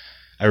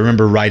 I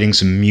remember writing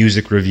some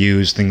music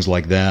reviews, things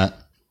like that.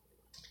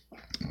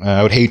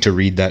 I would hate to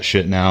read that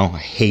shit now. I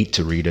hate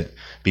to read it.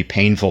 It'd be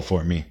painful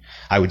for me.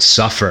 I would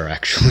suffer,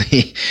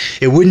 actually.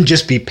 It wouldn't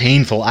just be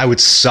painful. I would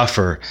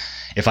suffer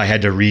if I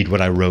had to read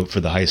what I wrote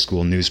for the high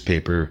school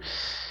newspaper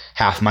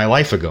half my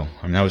life ago.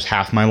 I mean, that was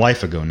half my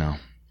life ago now.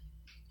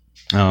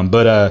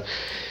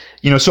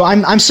 So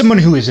I'm someone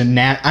who is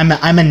I'm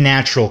a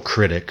natural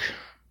critic.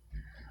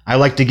 I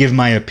like to give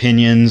my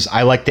opinions.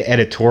 I like to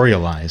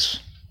editorialize.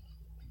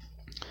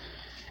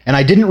 And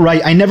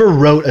I never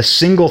wrote a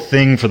single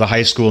thing for the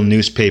high school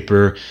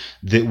newspaper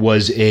that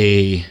was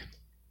I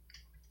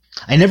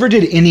never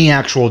did any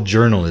actual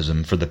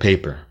journalism for the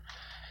paper.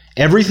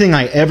 Everything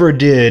I ever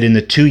did in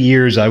the 2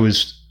 years I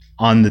was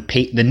on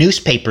the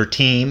newspaper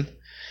team,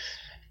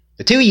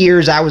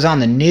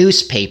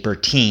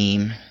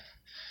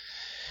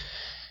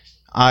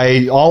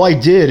 all I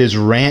did is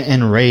rant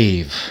and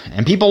rave.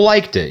 And people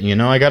liked it,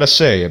 I gotta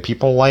say,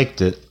 people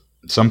liked it.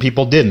 Some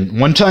people didn't.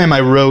 One time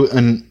I wrote,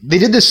 and they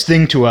did this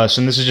thing to us,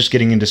 and this is just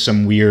getting into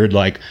some weird,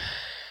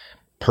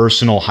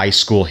 personal high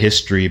school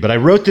history, but I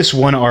wrote this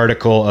one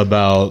article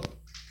about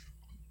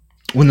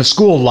when the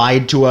school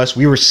lied to us.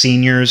 We were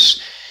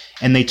seniors,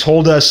 and they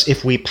told us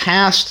if we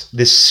passed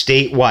this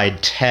statewide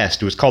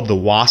test, it was called the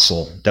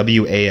WASL,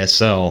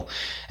 W-A-S-L,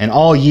 and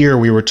all year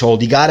we were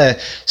told, you gotta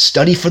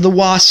study for the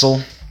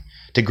WASL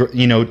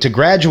to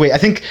graduate. I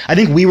think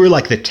we were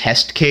like the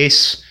test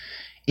case.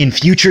 In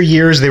future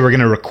years, they were going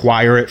to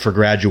require it for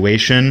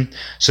graduation.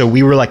 So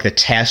we were like the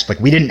test.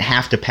 We didn't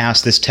have to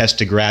pass this test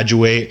to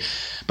graduate,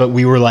 but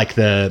we were like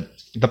the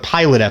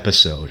pilot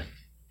episode.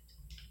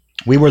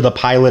 We were the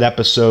pilot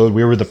episode.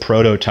 We were the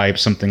prototype,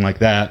 something like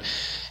that.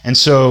 And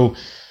so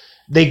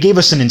they gave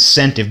us an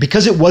incentive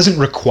because it wasn't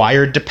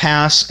required to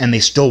pass, and they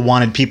still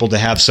wanted people to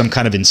have some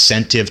kind of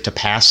incentive to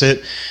pass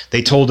it.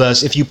 They told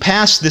us, if you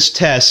pass this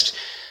test,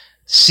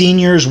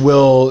 seniors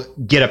will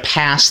get a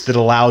pass that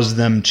allows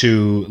them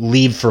to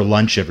leave for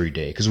lunch every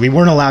day, because we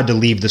weren't allowed to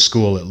leave the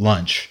school at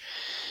lunch.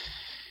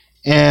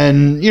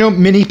 And,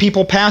 many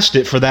people passed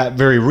it for that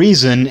very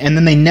reason, and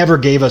then they never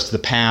gave us the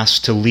pass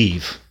to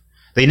leave.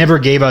 They never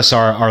gave us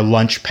our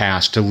lunch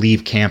pass to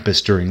leave campus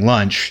during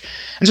lunch.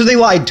 And so they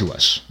lied to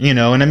us, and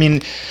I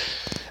mean,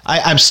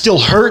 I'm still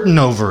hurting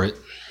over it.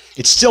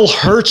 It still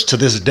hurts to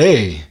this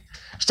day.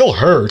 It still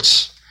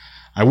hurts.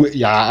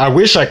 I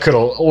wish I could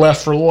have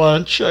left for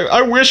lunch.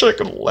 I wish I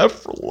could have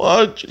left for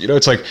lunch.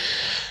 It's like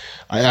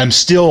I'm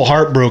still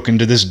heartbroken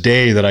to this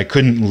day that I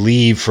couldn't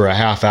leave for a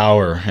half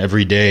hour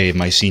every day of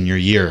my senior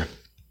year.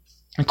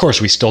 Of course,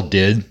 we still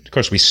did. Of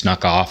course, we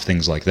snuck off,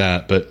 things like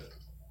that. But,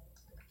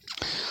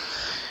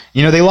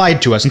 they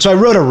lied to us. And so I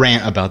wrote a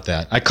rant about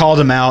that. I called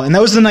them out. And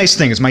that was the nice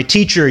thing, is my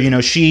teacher,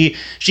 she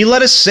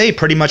let us say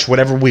pretty much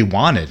whatever we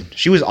wanted.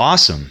 She was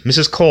awesome.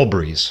 Mrs.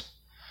 Colbreeze.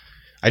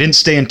 I didn't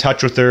stay in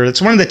touch with her.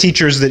 It's one of the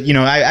teachers that,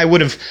 I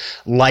would have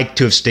liked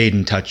to have stayed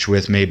in touch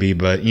with maybe,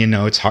 but,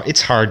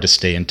 it's hard to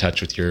stay in touch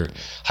with your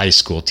high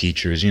school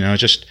teachers,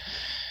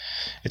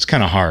 it's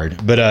kind of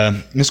hard.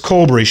 But Miss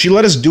Colbury, she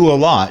let us do a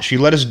lot. She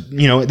let us,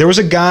 there was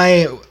a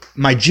guy,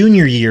 my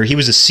junior year, he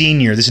was a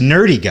senior, this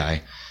nerdy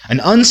guy, an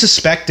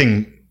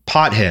unsuspecting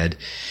pothead,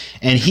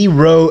 and he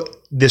wrote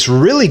this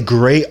really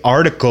great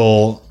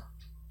article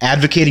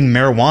advocating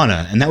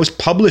marijuana, and that was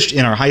published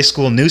in our high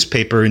school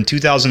newspaper in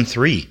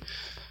 2003.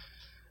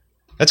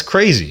 That's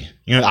crazy.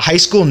 A high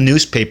school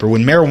newspaper,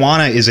 when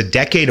marijuana is a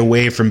decade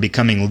away from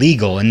becoming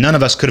legal, and none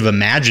of us could have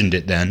imagined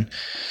it then.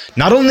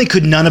 Not only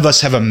could none of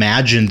us have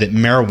imagined that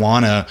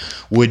marijuana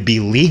would be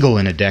legal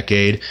in a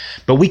decade,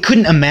 but we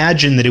couldn't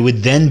imagine that it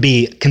would then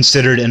be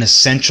considered an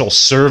essential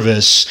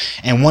service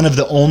and one of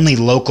the only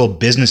local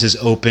businesses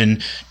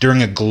open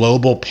during a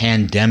global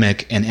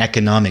pandemic and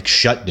economic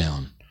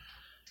shutdown.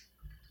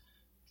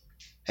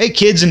 Hey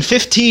kids, in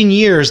 15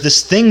 years,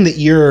 this thing that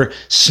you're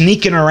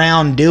sneaking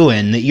around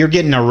doing, that you're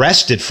getting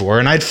arrested for,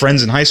 and I had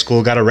friends in high school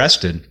who got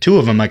arrested. 2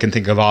 of them I can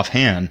think of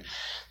offhand.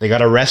 They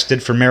got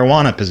arrested for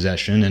marijuana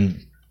possession,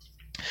 and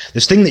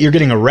this thing that you're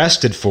getting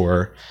arrested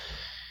for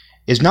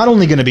is not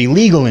only going to be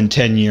legal in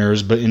 10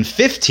 years, but in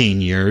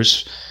 15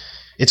 years,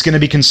 it's going to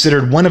be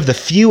considered one of the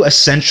few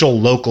essential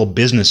local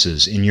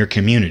businesses in your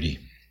community.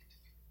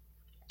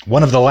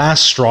 One of the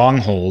last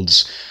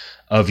strongholds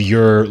of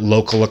your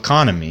local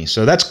economy.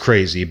 So that's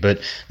crazy. But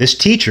this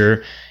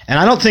teacher, and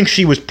I don't think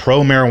she was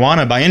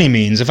pro-marijuana by any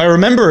means. If I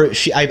remember,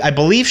 I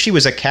believe she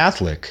was a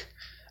Catholic.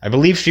 I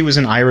believe she was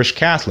an Irish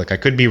Catholic. I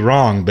could be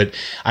wrong, but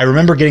I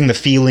remember getting the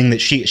feeling that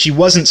she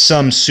wasn't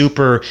some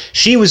super,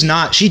 she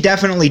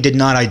definitely did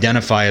not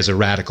identify as a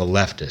radical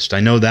leftist. I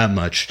know that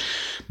much.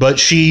 But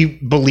she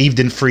believed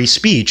in free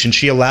speech, and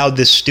she allowed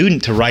this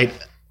student to write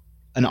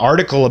an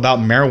article about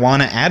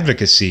marijuana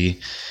advocacy.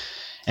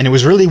 And it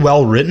was really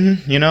well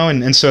written,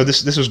 and so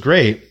this was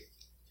great.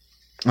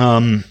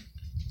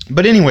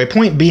 But anyway,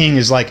 point being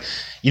is like,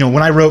 when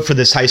I wrote for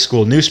this high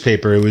school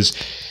newspaper, it was,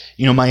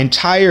 my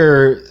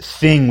entire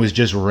thing was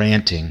just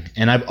ranting.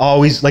 And I've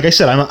always, like I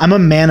said, I'm a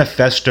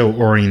manifesto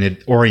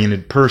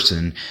oriented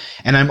person,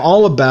 and I'm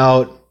all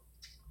about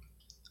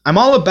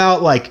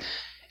like,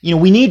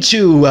 we need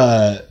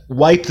to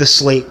wipe the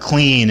slate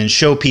clean and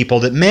show people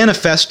that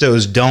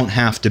manifestos don't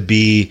have to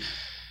be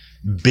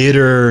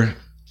bitter,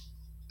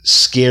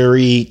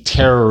 scary,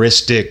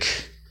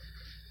 terroristic,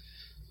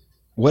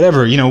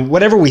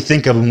 whatever we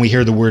think of when we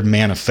hear the word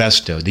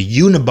manifesto, the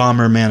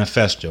Unabomber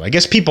manifesto. I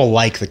guess people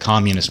like the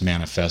Communist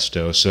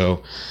Manifesto,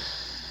 so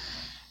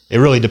it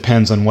really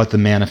depends on what the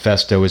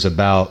manifesto is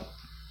about.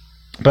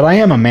 But I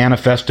am a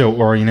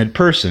manifesto-oriented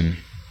person.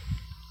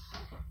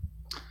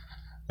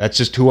 That's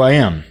just who I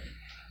am.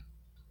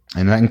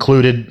 And that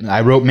included,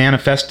 I wrote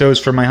manifestos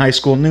for my high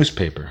school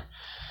newspaper.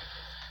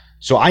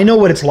 So I know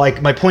what it's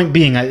like. My point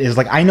being is,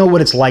 like, I know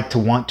what it's like to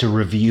want to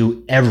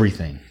review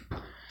everything.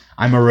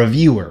 I'm a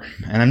reviewer,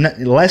 and I'm not,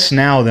 less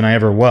now than I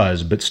ever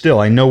was, but still,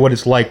 I know what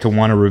it's like to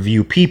want to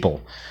review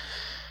people,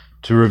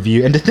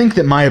 and to think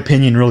that my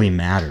opinion really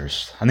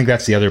matters. I think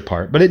that's the other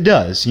part, but it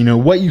does.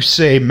 What you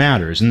say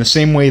matters in the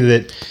same way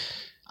that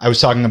I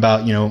was talking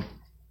about,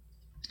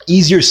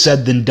 easier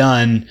said than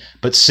done,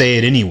 but say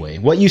it anyway.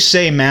 What you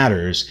say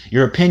matters.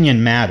 Your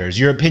opinion matters.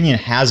 Your opinion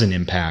has an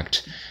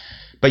impact,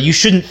 but you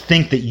shouldn't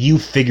think that you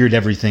figured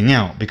everything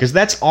out, because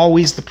that's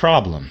always the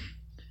problem.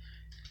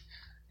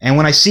 And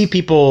when I see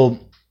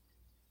people,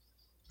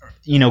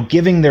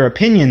 giving their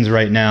opinions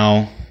right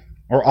now,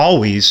 or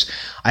always,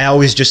 I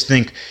always just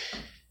think,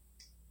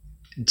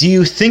 do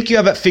you think you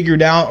have it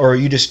figured out, or are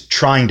you just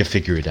trying to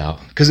figure it out?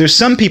 Because there's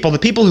some people, the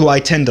people who I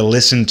tend to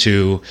listen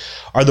to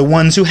are the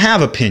ones who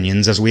have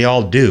opinions, as we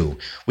all do.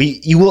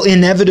 You will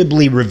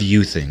inevitably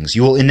review things.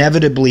 You will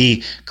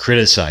inevitably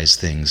criticize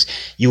things.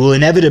 You will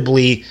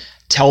inevitably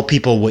tell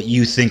people what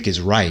you think is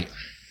right.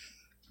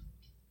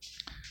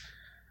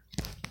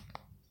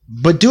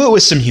 But do it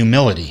with some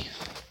humility.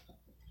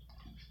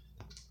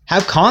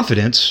 Have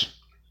confidence.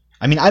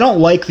 I mean, I don't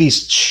like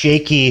these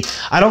shaky,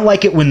 I don't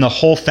like it when the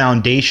whole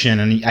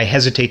foundation, and I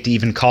hesitate to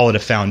even call it a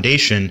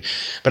foundation,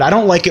 but I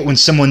don't like it when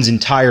someone's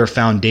entire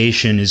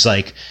foundation is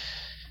like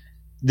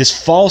this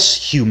false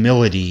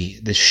humility,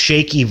 this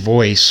shaky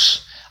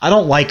voice. I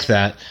don't like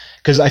that,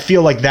 because I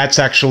feel like that's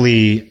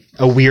actually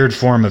a weird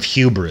form of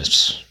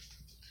hubris.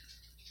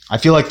 I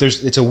feel like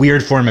it's a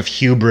weird form of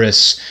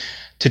hubris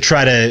to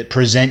try to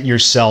present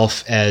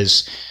yourself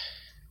as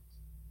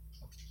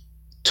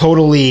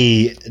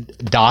totally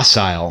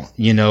docile,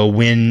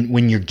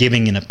 when you're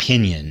giving an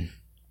opinion.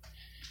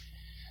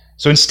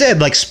 So instead,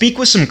 like, speak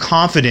with some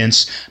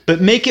confidence,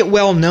 but make it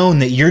well known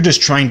that you're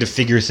just trying to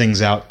figure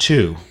things out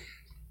too.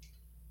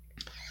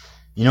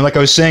 Like I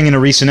was saying in a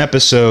recent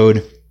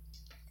episode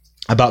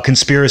about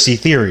conspiracy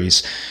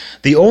theories,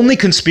 the only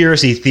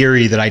conspiracy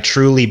theory that I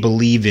truly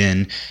believe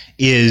in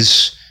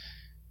is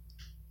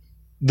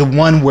the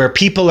one where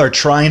people are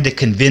trying to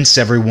convince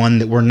everyone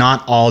that we're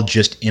not all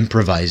just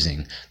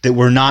improvising, that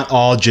we're not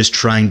all just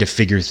trying to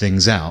figure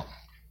things out.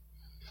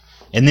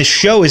 And this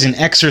show is an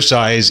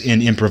exercise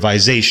in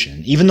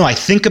improvisation. Even though I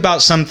think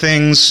about some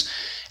things,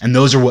 and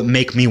those are what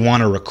make me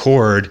want to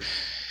record,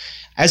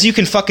 as you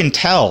can fucking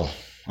tell,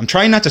 I'm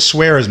trying not to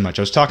swear as much.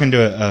 I was talking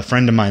to a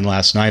friend of mine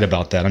last night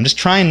about that. I'm just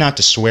trying not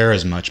to swear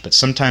as much, but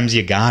sometimes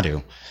you got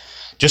to.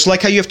 Just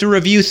like how you have to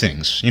review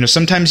things.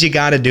 Sometimes you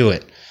got to do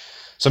it.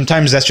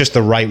 Sometimes that's just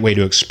the right way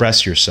to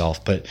express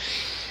yourself, but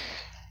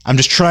I'm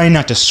just trying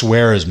not to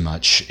swear as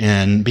much.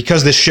 And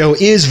because this show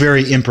is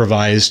very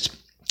improvised,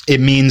 it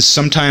means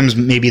sometimes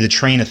maybe the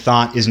train of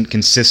thought isn't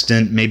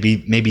consistent.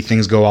 Maybe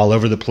things go all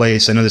over the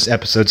place. I know this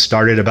episode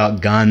started about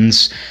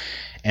guns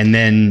and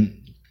then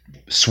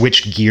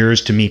switched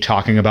gears to me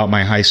talking about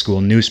my high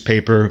school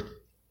newspaper.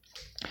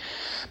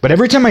 But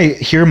every time I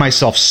hear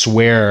myself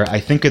swear, I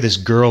think of this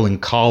girl in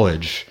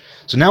college.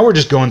 So now we're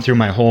just going through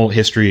my whole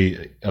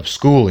history of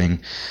schooling.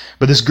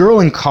 But this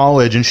girl in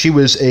college, and she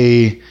was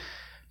a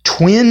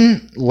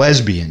twin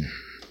lesbian.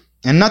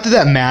 And not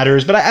that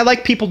matters, but I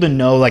like people to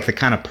know like the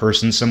kind of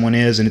person someone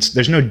is, and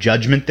there's no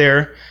judgment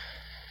there.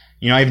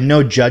 I have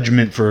no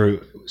judgment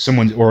for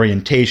someone's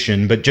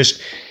orientation, but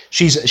just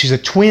she's a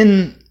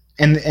twin,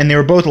 and they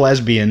were both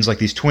lesbians, like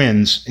these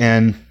twins,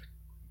 and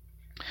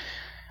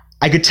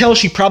I could tell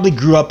she probably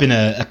grew up in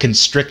a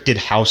constricted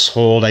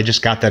household. I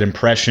just got that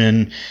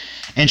impression.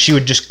 And she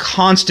would just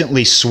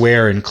constantly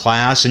swear in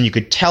class, and you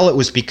could tell it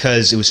was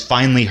because it was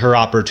finally her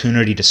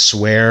opportunity to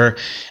swear,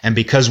 and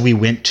because we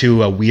went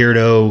to a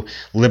weirdo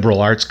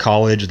liberal arts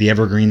college, the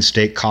Evergreen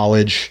State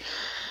College.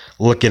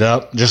 Look it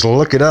up. Just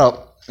look it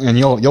up, and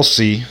you'll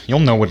see. You'll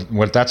know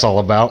what that's all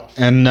about.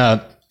 And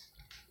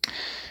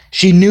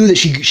she knew that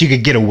she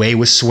could get away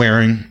with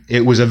swearing.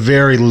 It was a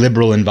very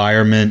liberal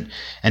environment,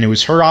 and it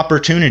was her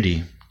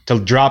opportunity to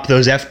drop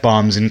those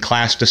F-bombs in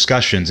class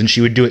discussions. And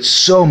she would do it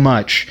so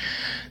much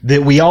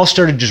that we all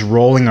started just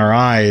rolling our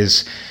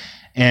eyes.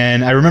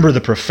 And I remember the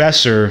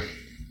professor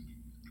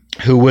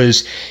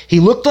he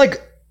looked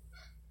like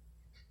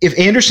if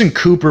Anderson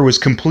Cooper was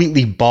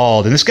completely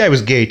bald, and this guy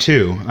was gay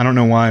too. I don't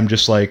know why I'm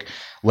just like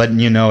letting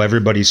you know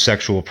everybody's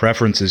sexual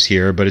preferences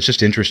here, but it's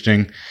just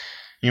interesting.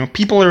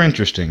 People are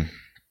interesting.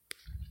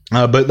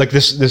 But like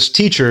this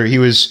teacher, he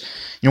was,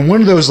 one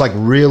of those like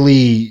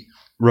really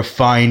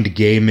refined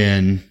gay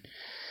men.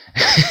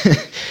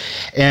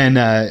 And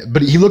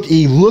but he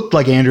looked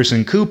like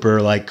Anderson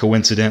Cooper, like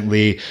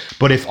coincidentally.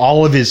 But if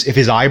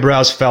his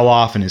eyebrows fell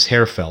off and his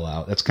hair fell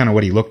out, that's kind of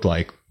what he looked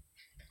like.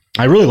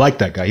 I really liked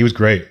that guy. He was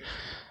great.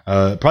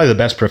 Probably the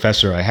best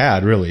professor I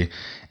had, really.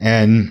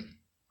 And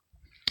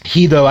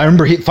I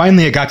remember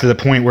finally it got to the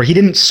point where he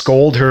didn't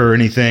scold her or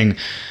anything,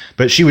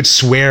 but she would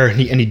swear and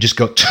he'd just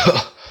go, tuh,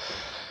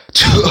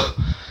 tuh.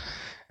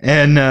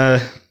 And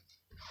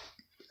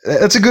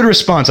that's a good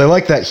response. I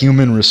like that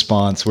human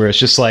response where it's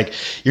just like,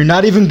 you're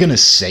not even going to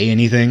say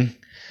anything.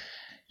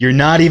 You're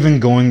not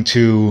even going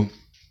to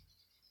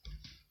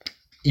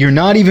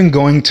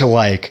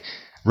like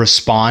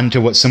respond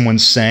to what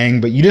someone's saying,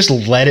 but you just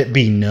let it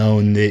be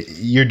known that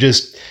you're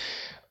just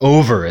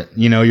over it.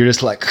 You're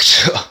just like,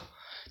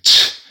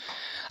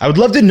 I would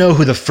love to know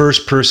who the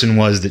first person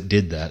was that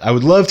did that. I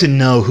would love to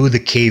know who the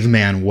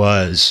caveman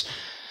was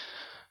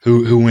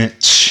who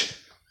went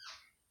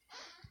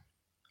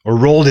or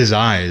rolled his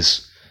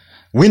eyes.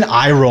 When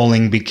eye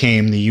rolling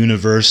became the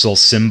universal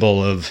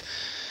symbol of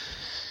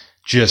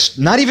just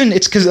not even,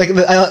 it's because like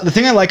the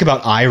thing I like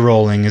about eye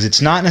rolling is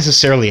it's not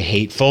necessarily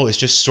hateful. It's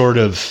just sort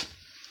of,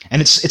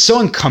 and it's so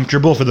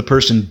uncomfortable for the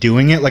person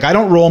doing it. Like I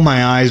don't roll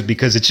my eyes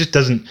because it just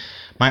doesn't,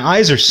 my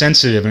eyes are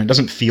sensitive and it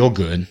doesn't feel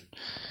good.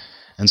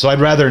 And so I'd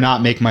rather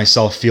not make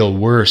myself feel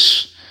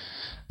worse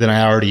than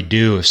I already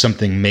do if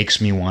something makes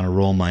me want to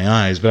roll my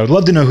eyes. But I would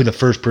love to know who the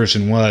first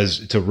person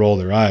was to roll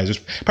their eyes. It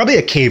was probably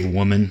a cave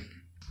woman.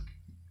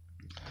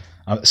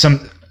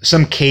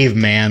 Some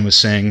caveman was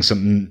saying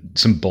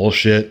some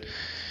bullshit,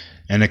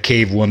 and a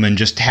cave woman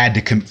just had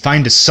to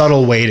find a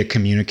subtle way to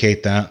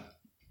communicate that.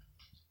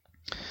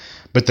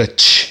 But the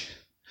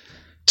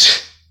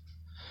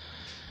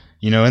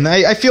and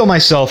I feel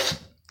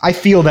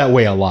that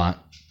way a lot.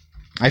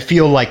 I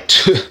feel like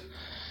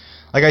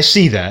I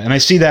see that, and I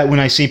see that when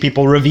I see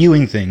people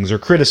reviewing things or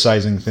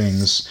criticizing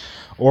things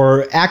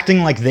or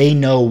acting like they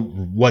know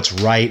what's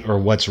right or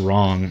what's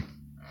wrong.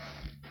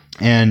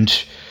 And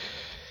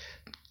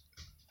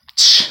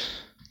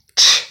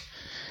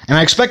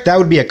I expect that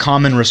would be a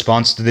common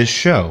response to this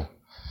show.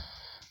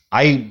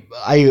 I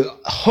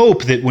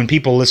hope that when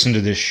people listen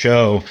to this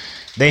show,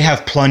 they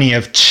have plenty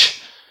of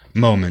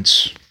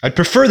moments. I'd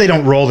prefer they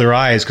don't roll their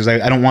eyes because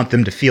I don't want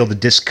them to feel the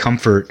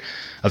discomfort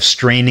of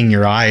straining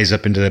your eyes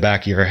up into the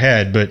back of your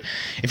head. But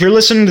if you're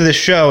listening to this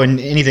show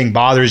and anything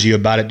bothers you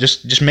about it,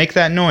 just make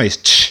that noise.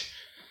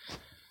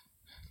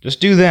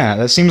 Just do that.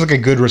 That seems like a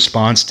good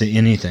response to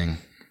anything.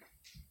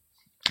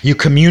 You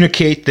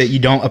communicate that you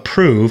don't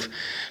approve,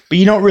 but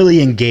you don't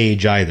really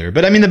engage either.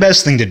 But I mean, the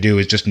best thing to do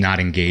is just not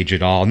engage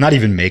at all, not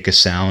even make a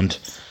sound.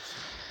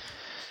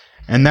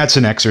 And that's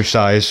an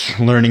exercise,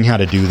 learning how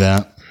to do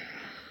that.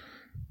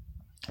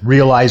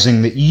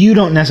 Realizing that you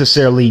don't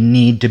necessarily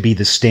need to be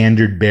the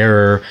standard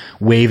bearer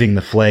waving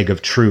the flag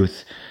of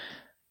truth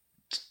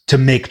to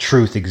make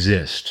truth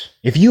exist.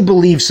 If you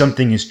believe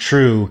something is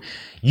true,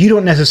 you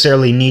don't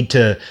necessarily need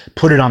to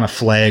put it on a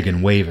flag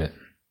and wave it.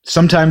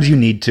 Sometimes you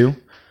need to.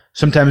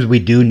 Sometimes we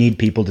do need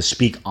people to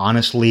speak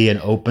honestly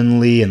and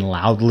openly and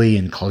loudly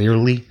and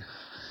clearly.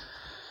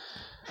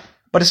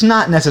 But it's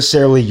not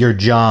necessarily your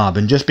job,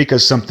 and just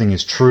because something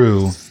is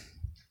true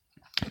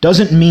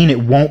doesn't mean it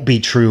won't be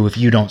true if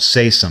you don't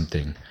say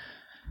something.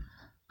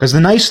 Because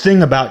the nice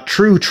thing about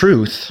true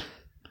truth,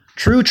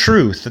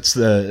 that's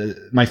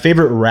my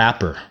favorite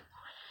rapper,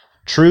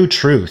 True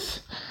Truth.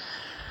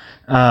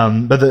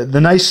 But the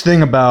nice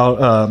thing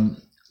about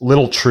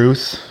Little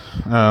Truth,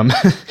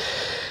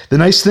 the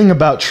nice thing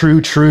about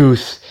True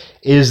Truth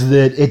is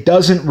that it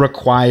doesn't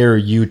require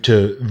you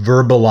to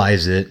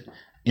verbalize it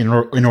in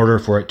order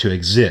for it to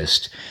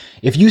exist.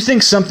 If you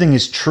think something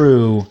is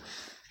true,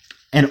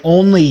 and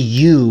only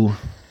you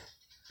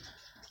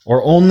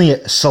or only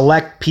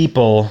select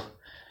people,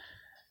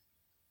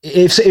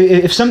 if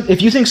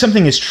you think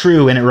something is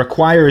true and it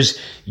requires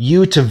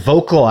you to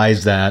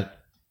vocalize that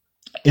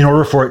in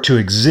order for it to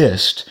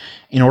exist,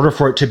 in order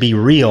for it to be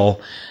real,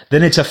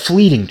 then it's a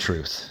fleeting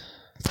truth.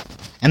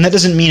 And that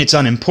doesn't mean it's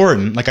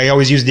unimportant. Like I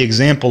always use the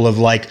example of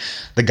like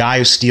the guy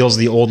who steals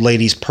the old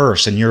lady's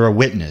purse and you're a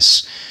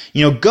witness.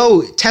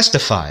 Go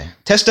testify.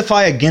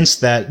 Testify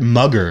against that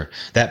mugger,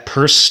 that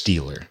purse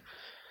stealer.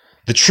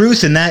 The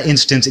truth in that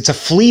instance, it's a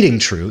fleeting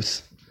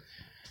truth.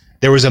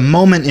 There was a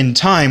moment in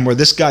time where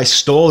this guy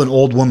stole an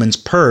old woman's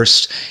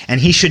purse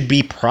and he should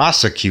be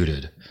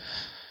prosecuted.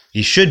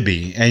 You should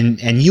be.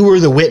 And you were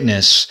the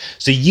witness,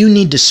 so you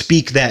need to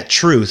speak that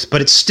truth, but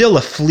it's still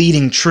a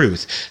fleeting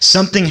truth.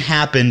 Something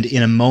happened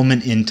in a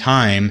moment in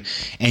time,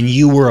 and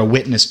you were a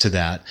witness to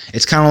that.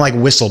 It's kind of like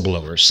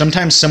whistleblowers.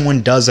 Sometimes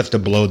someone does have to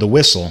blow the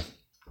whistle.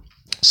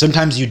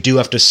 Sometimes you do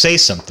have to say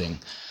something.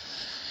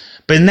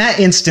 But in that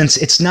instance,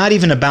 it's not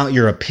even about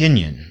your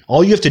opinion.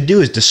 All you have to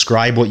do is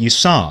describe what you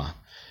saw.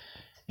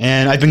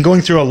 And I've been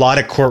going through a lot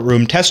of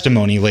courtroom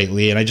testimony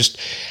lately, and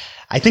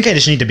I think I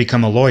just need to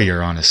become a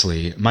lawyer,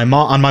 honestly.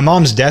 On my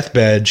mom's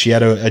deathbed, she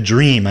had a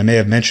dream. I may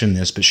have mentioned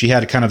this, but she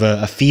had kind of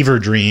a fever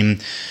dream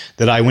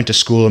that I went to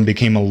school and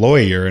became a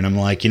lawyer. And I'm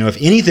like,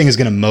 if anything is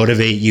going to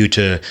motivate you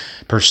to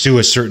pursue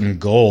a certain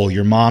goal,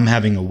 your mom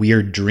having a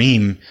weird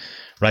dream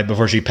right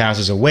before she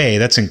passes away,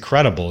 that's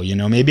incredible.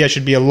 Maybe I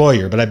should be a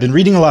lawyer. But I've been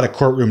reading a lot of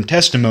courtroom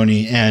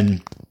testimony,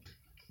 and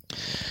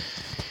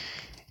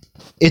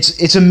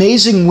it's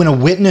amazing when a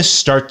witness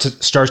starts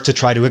to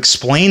try to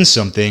explain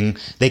something,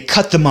 they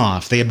cut them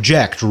off, they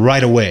object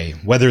right away,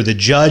 whether the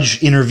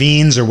judge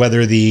intervenes or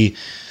whether the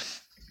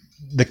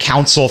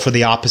counsel for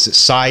the opposite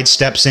side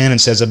steps in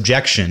and says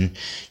objection.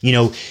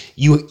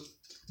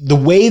 The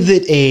way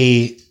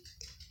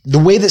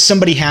that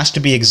somebody has to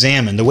be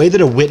examined, the way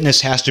that a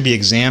witness has to be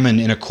examined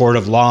in a court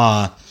of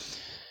law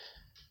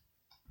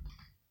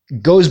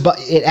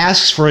it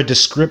asks for a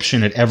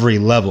description at every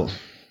level.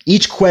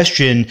 Each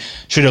question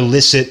should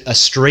elicit a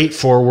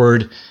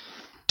straightforward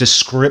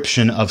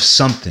description of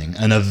something,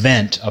 an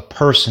event, a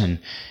person.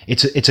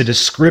 It's a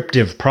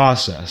descriptive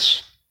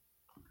process.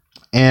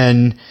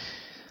 And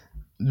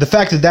the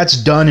fact that that's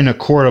done in a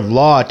court of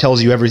law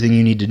tells you everything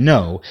you need to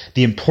know.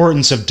 The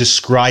importance of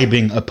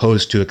describing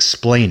opposed to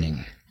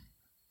explaining.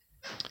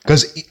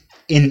 Because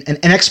an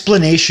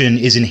explanation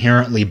is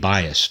inherently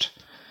biased.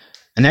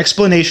 An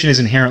explanation is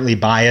inherently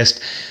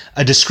biased.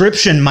 A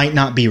description might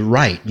not be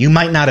right. You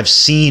might not have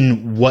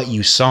seen what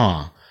you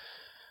saw.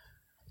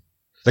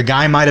 The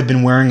guy might have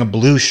been wearing a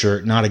blue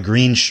shirt, not a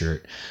green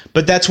shirt.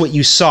 But that's what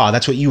you saw.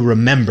 That's what you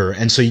remember.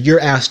 And so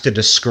you're asked to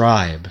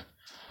describe.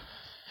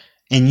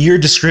 And your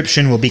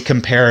description will be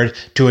compared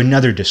to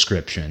another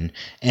description.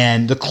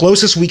 And the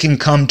closest we can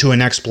come to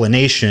an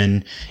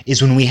explanation is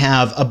when we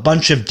have a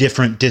bunch of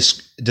different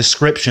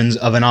descriptions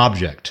of an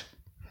object.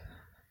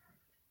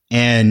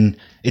 And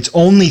it's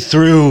only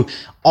through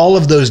all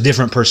of those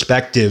different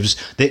perspectives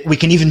that we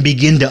can even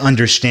begin to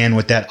understand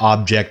what that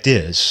object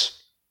is,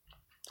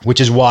 which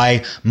is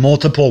why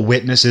multiple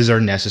witnesses are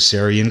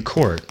necessary in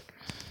court.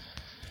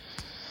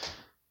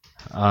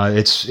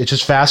 It's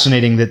just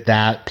fascinating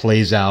that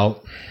plays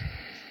out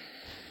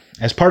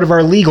as part of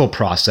our legal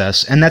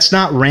process, and that's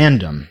not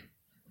random.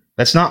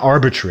 That's not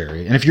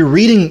arbitrary. And if you're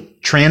reading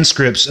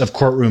transcripts of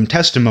courtroom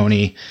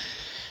testimony,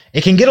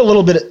 it can get a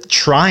little bit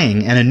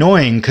trying and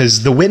annoying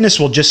because the witness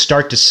will just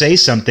start to say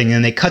something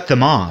and they cut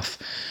them off.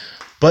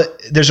 But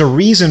there's a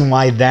reason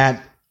why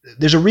that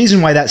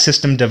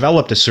system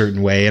developed a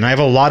certain way, and I have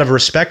a lot of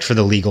respect for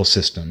the legal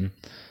system.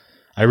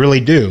 I really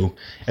do.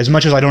 As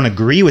much as I don't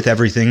agree with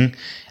everything,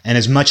 and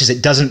as much as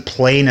it doesn't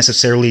play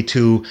necessarily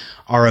to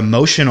our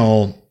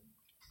emotional,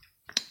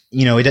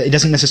 it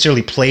doesn't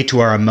necessarily play to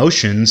our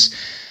emotions,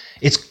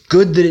 it's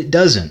good that it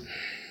doesn't.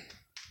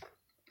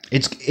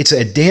 It's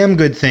a damn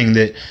good thing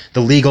that the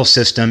legal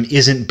system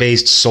isn't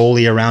based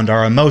solely around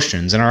our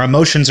emotions, and our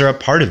emotions are a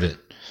part of it.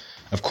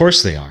 Of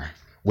course they are.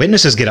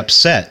 Witnesses get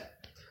upset.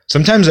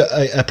 Sometimes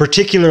a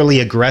particularly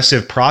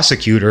aggressive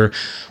prosecutor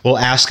will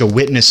ask a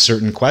witness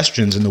certain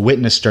questions, and the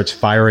witness starts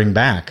firing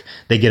back.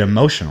 They get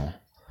emotional.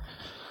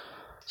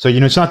 So,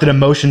 it's not that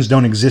emotions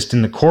don't exist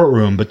in the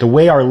courtroom, but the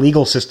way our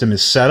legal system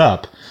is set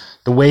up,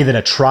 the way that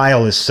a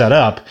trial is set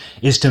up,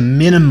 is to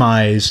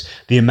minimize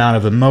the amount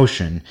of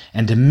emotion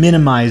and to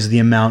minimize the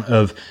amount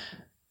of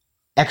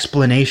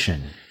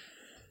explanation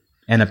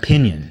and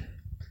opinion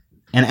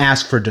and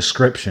ask for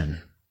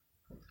description.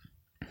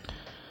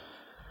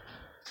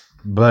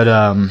 But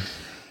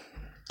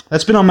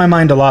that's been on my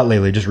mind a lot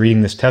lately, just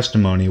reading this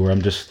testimony where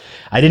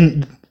I've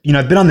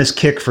been on this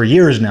kick for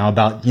years now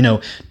about,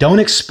 don't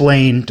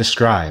explain,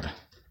 describe.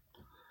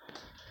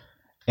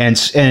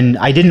 And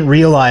I didn't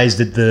realize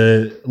that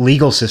the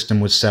legal system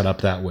was set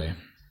up that way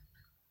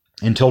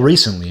until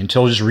recently,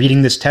 until just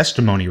reading this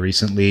testimony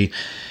recently.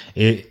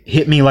 It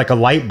hit me like a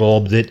light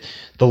bulb that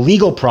the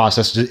legal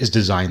process is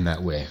designed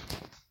that way.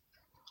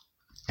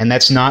 And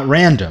that's not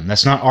random.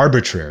 That's not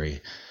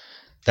arbitrary.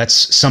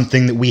 That's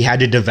something that we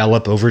had to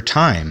develop over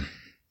time.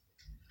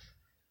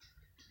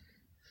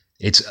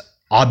 It's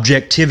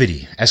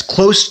objectivity, as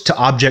close to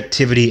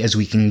objectivity as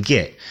we can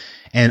get.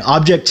 And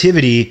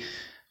objectivity,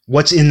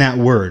 what's in that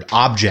word?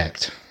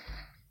 Object.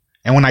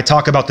 And when I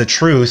talk about the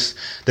truth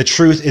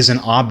is an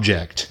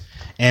object.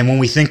 And when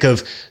we think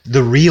of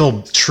the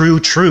real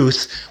true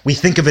truth, we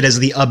think of it as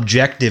the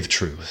objective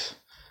truth.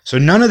 So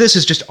none of this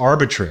is just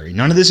arbitrary.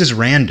 None of this is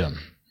random.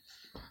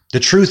 The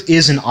truth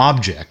is an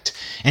object.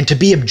 And to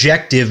be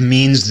objective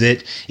means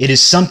that it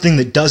is something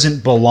that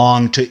doesn't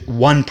belong to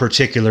one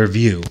particular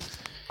view.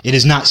 It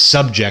is not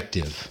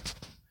subjective.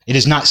 It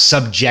is not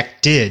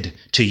subjected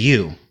to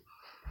you.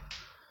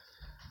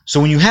 So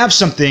when you have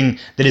something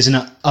that is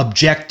an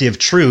objective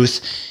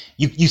truth,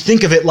 you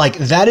think of it like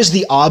that is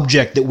the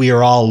object that we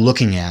are all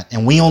looking at,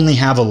 and we only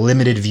have a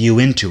limited view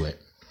into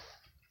it.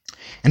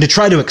 And to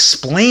try to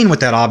explain what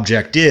that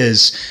object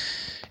is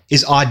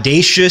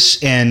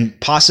audacious and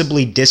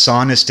possibly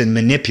dishonest and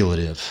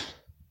manipulative,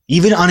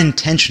 even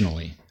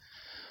unintentionally.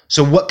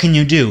 So what can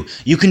you do?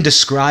 You can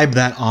describe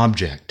that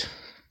object.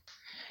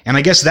 And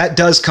I guess that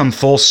does come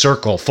full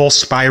circle, full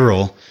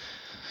spiral.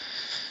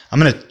 I'm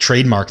going to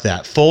trademark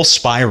that, full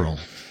spiral.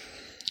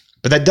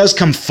 But that does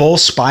come full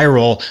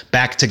spiral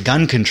back to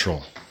gun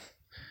control.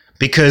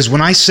 Because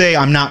when I say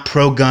I'm not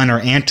pro-gun or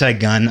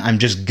anti-gun, I'm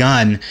just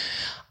gun,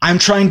 I'm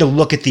trying to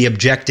look at the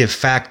objective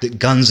fact that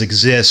guns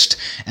exist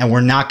and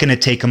we're not going to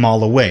take them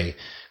all away.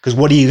 Because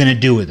what are you going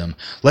to do with them?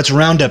 Let's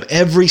round up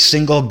every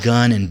single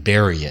gun and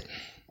bury it.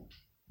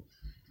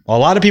 Well, a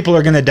lot of people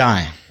are going to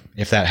die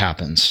if that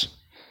happens.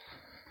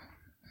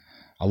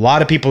 A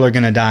lot of people are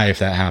going to die if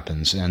that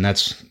happens. And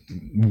that's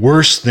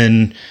worse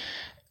than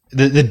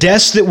the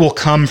deaths that will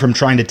come from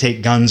trying to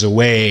take guns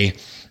away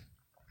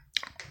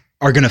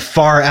are going to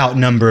far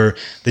outnumber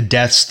the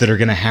deaths that are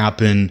going to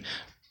happen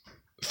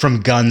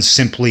from guns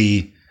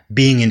simply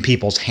being in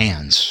people's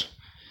hands.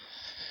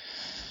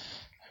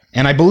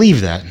 And I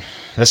believe that.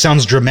 That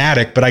sounds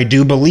dramatic, but I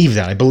do believe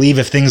that. I believe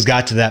if things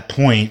got to that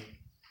point,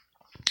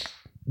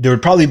 there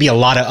would probably be a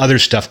lot of other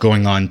stuff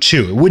going on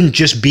too. It wouldn't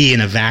just be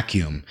in a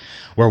vacuum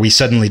where we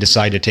suddenly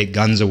decide to take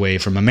guns away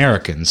from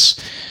Americans.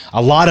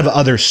 A lot of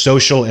other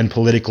social and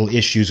political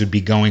issues would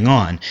be going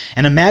on.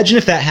 And imagine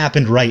if that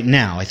happened right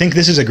now. I think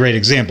this is a great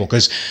example,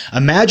 because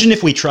imagine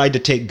if we tried to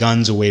take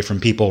guns away from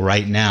people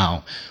right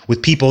now,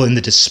 with people in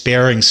the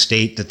despairing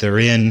state that they're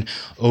in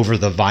over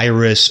the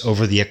virus,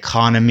 over the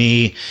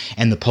economy,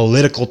 and the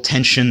political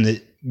tension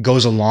that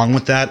goes along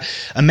with that.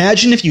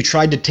 Imagine if you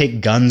tried to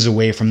take guns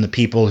away from the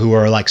people who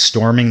are like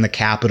storming the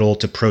Capitol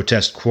to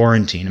protest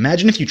quarantine.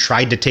 Imagine if you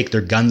tried to take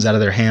their guns out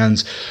of their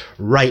hands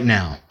right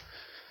now.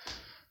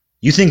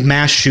 You think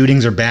mass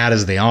shootings are bad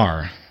as they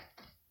are.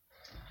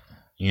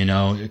 You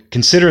know,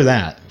 consider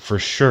that for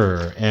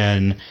sure.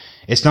 And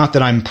it's not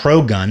that I'm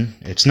pro-gun.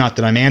 It's not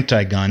that I'm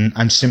anti-gun.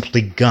 I'm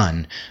simply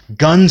gun.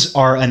 Guns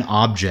are an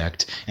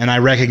object, and I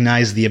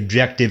recognize the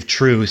objective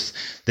truth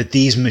that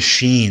these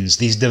machines,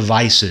 these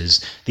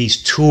devices,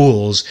 these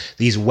tools,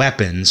 these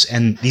weapons,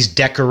 and these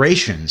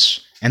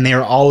decorations, and they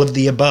are all of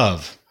the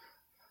above.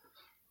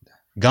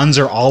 Guns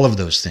are all of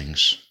those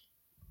things.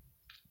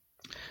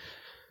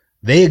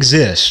 They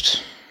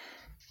exist,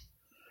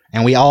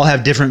 and we all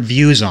have different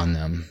views on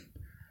them.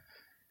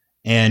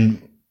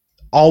 And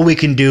all we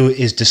can do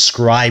is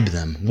describe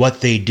them,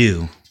 what they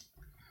do,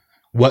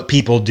 what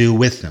people do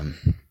with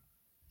them.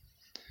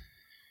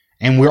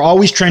 And we're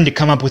always trying to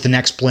come up with an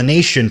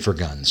explanation for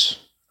guns,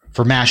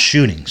 for mass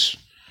shootings.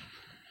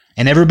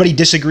 And everybody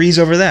disagrees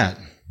over that.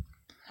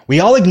 We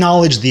all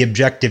acknowledge the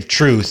objective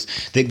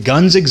truth that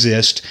guns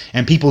exist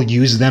and people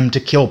use them to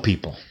kill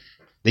people.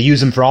 They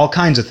use them for all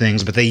kinds of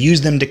things, but they use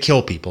them to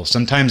kill people,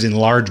 sometimes in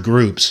large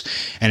groups,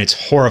 and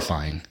it's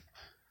horrifying.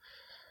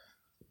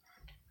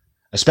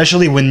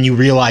 Especially when you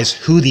realize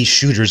who these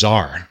shooters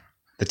are,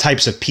 the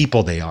types of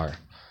people they are.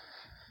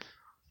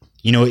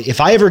 You know,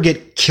 if I ever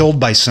get killed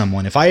by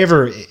someone,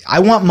 I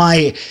want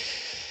my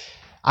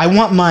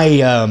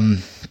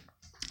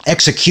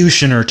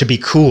executioner to be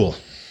cool.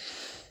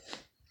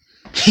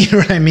 You know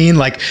what I mean?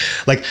 Like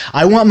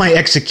I want my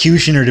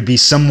executioner to be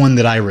someone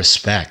that I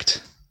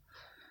respect.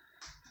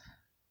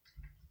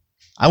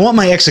 I want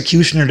my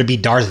executioner to be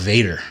Darth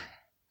Vader.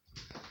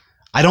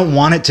 I don't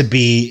want it to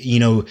be, you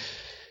know,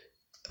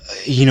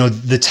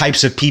 the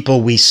types of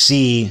people we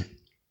see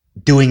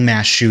doing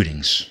mass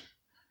shootings.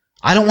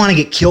 I don't want to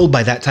get killed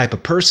by that type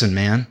of person,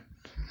 man.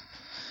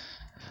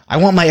 I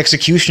want my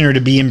executioner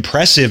to be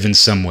impressive in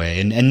some way.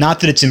 And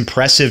not that it's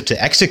impressive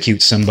to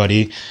execute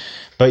somebody,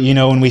 but, you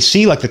know, when we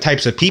see like the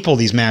types of people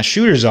these mass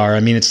shooters are,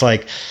 I mean, it's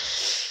like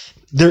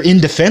they're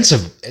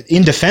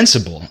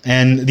indefensible.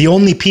 And the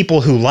only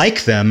people who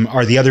like them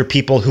are the other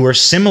people who are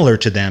similar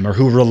to them or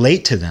who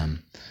relate to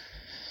them.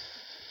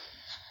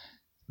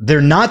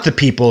 They're not the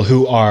people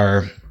who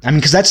are, I mean,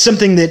 because that's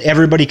something that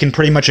everybody can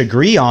pretty much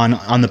agree on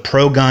the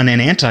pro-gun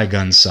and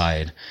anti-gun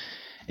side,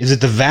 is that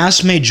the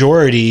vast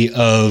majority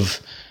of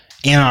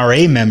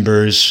NRA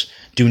members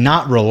do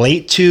not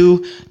relate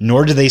to,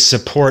 nor do they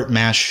support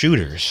mass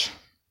shooters.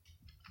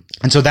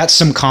 And so that's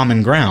some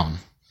common ground.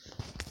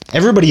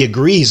 Everybody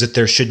agrees that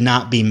there should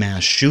not be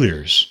mass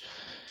shooters.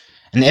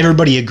 And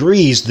everybody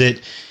agrees that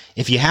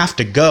if you have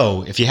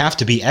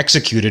to be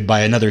executed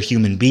by another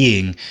human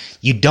being,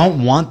 you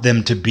don't want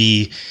them to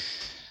be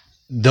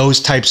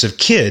those types of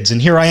kids.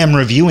 And here I am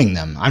reviewing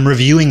them. I'm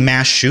reviewing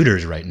mass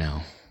shooters right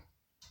now.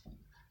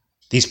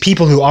 These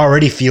people who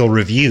already feel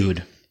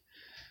reviewed.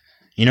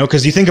 You know,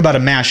 because you think about a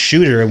mass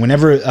shooter, and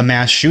whenever a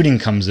mass shooting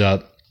comes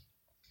up,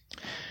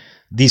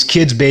 these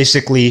kids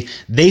basically,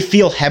 they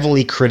feel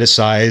heavily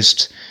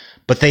criticized,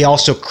 but they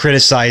also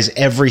criticize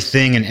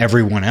everything and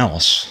everyone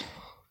else.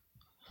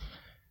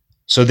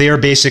 So they are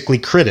basically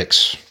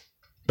critics,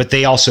 but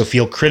they also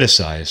feel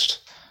criticized.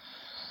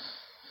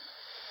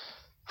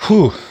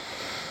 Whew.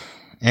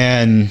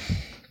 And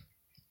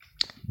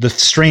the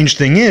strange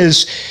thing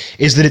is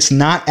that it's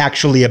not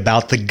actually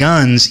about the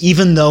guns,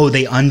 even though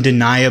they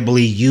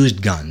undeniably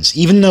used guns.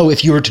 Even though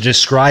if you were to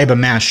describe a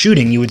mass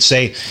shooting, you would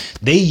say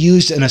they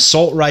used an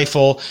assault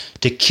rifle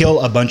to kill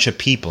a bunch of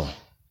people.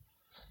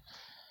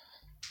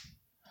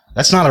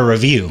 That's not a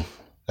review.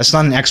 That's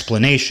not an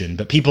explanation,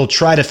 but people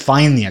try to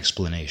find the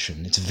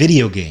explanation. It's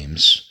video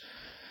games.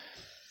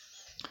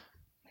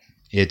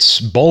 It's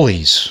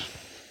bullies.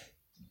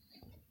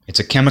 It's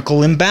a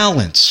chemical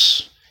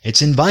imbalance.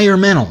 It's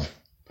environmental.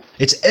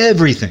 It's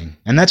everything.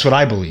 And that's what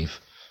I believe.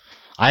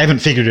 I haven't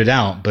figured it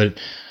out, but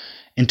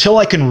until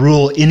I can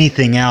rule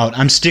anything out,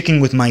 I'm sticking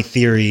with my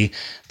theory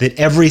that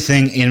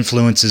everything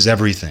influences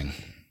everything.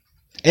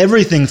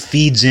 Everything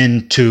feeds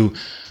into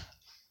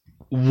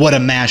what a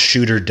mass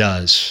shooter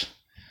does.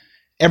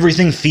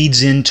 Everything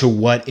feeds into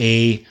what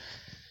a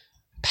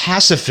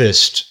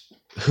pacifist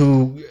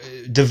who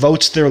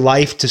devotes their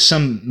life to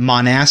some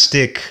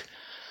monastic,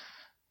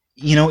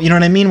 you know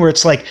what I mean? Where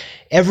it's like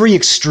every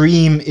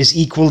extreme is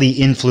equally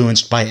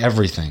influenced by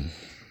everything.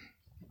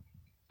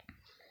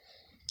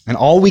 And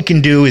all we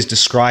can do is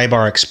describe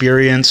our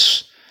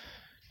experience,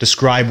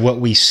 describe what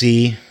we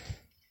see.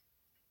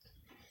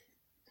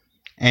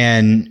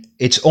 And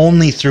it's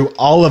only through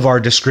all of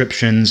our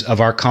descriptions of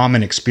our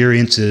common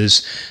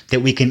experiences that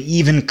we can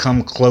even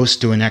come close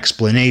to an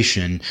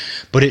explanation.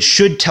 But it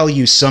should tell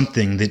you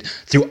something that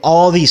through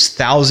all these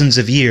thousands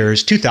of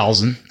years,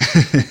 2,000,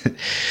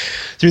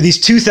 through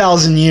these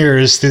 2,000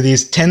 years, through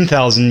these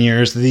 10,000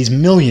 years, through these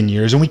million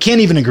years, and we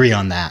can't even agree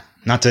on that.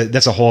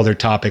 That's a whole other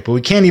topic, but we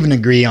can't even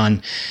agree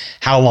on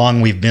how long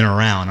we've been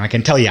around. I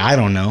can tell you, I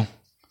don't know.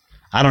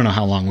 I don't know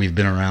how long we've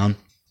been around.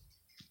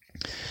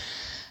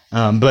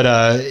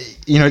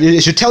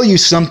 It should tell you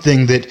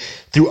something that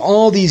through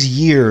all these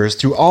years,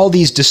 through all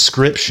these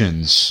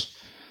descriptions,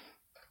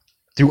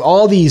 through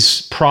all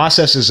these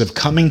processes of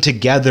coming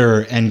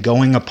together and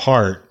going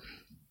apart,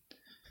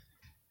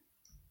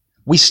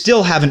 we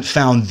still haven't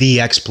found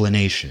the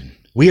explanation.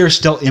 We are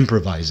still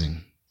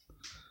improvising.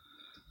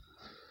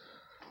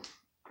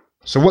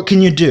 So what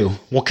can you do?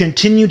 Well,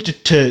 continue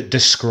to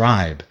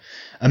describe.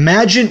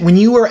 Imagine when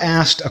you are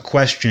asked a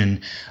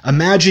question,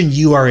 imagine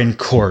you are in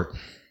court.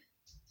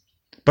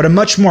 But a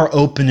much more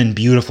open and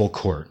beautiful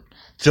court,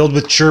 filled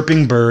with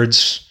chirping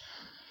birds,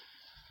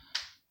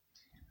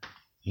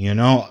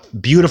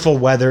 beautiful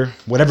weather,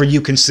 whatever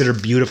you consider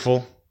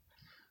beautiful,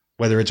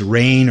 whether it's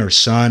rain or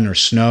sun or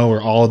snow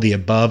or all of the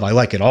above. I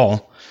like it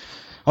all.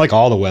 I like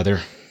all the weather.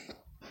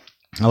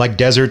 I like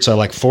deserts, I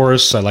like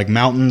forests, I like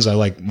mountains, I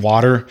like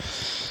water.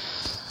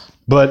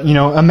 But,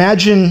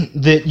 imagine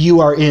that you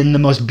are in the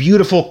most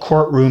beautiful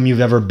courtroom you've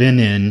ever been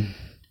in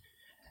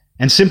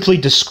and simply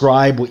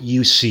describe what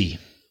you see.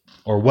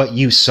 Or what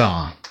you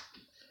saw.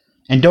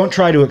 And don't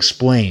try to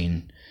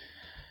explain,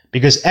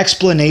 because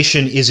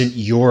explanation isn't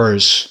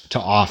yours to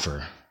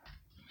offer.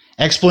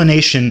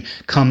 Explanation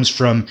comes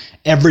from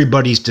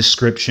everybody's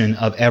description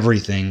of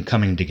everything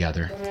coming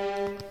together.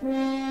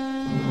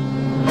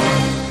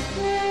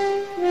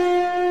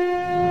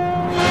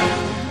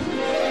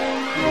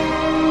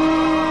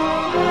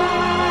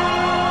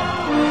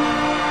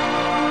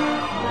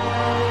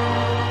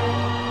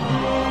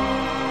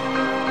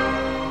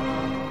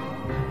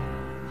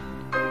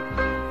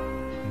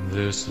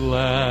 This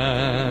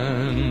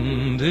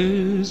land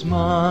is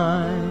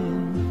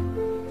mine.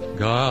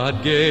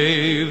 God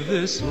gave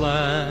this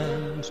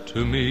land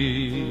to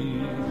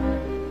me.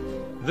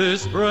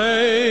 This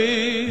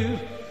brave,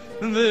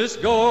 this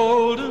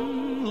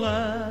golden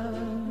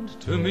land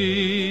to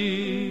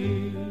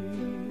me.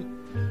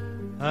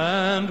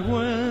 And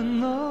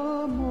when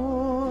the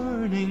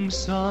morning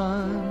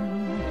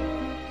sun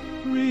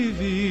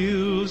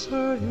reveals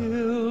her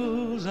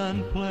hills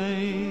and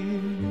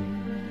plains,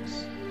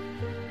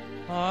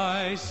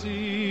 I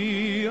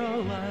see a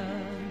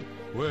land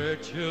where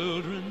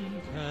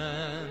children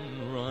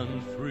can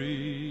run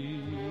free.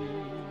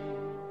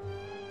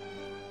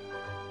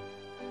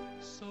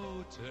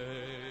 So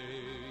take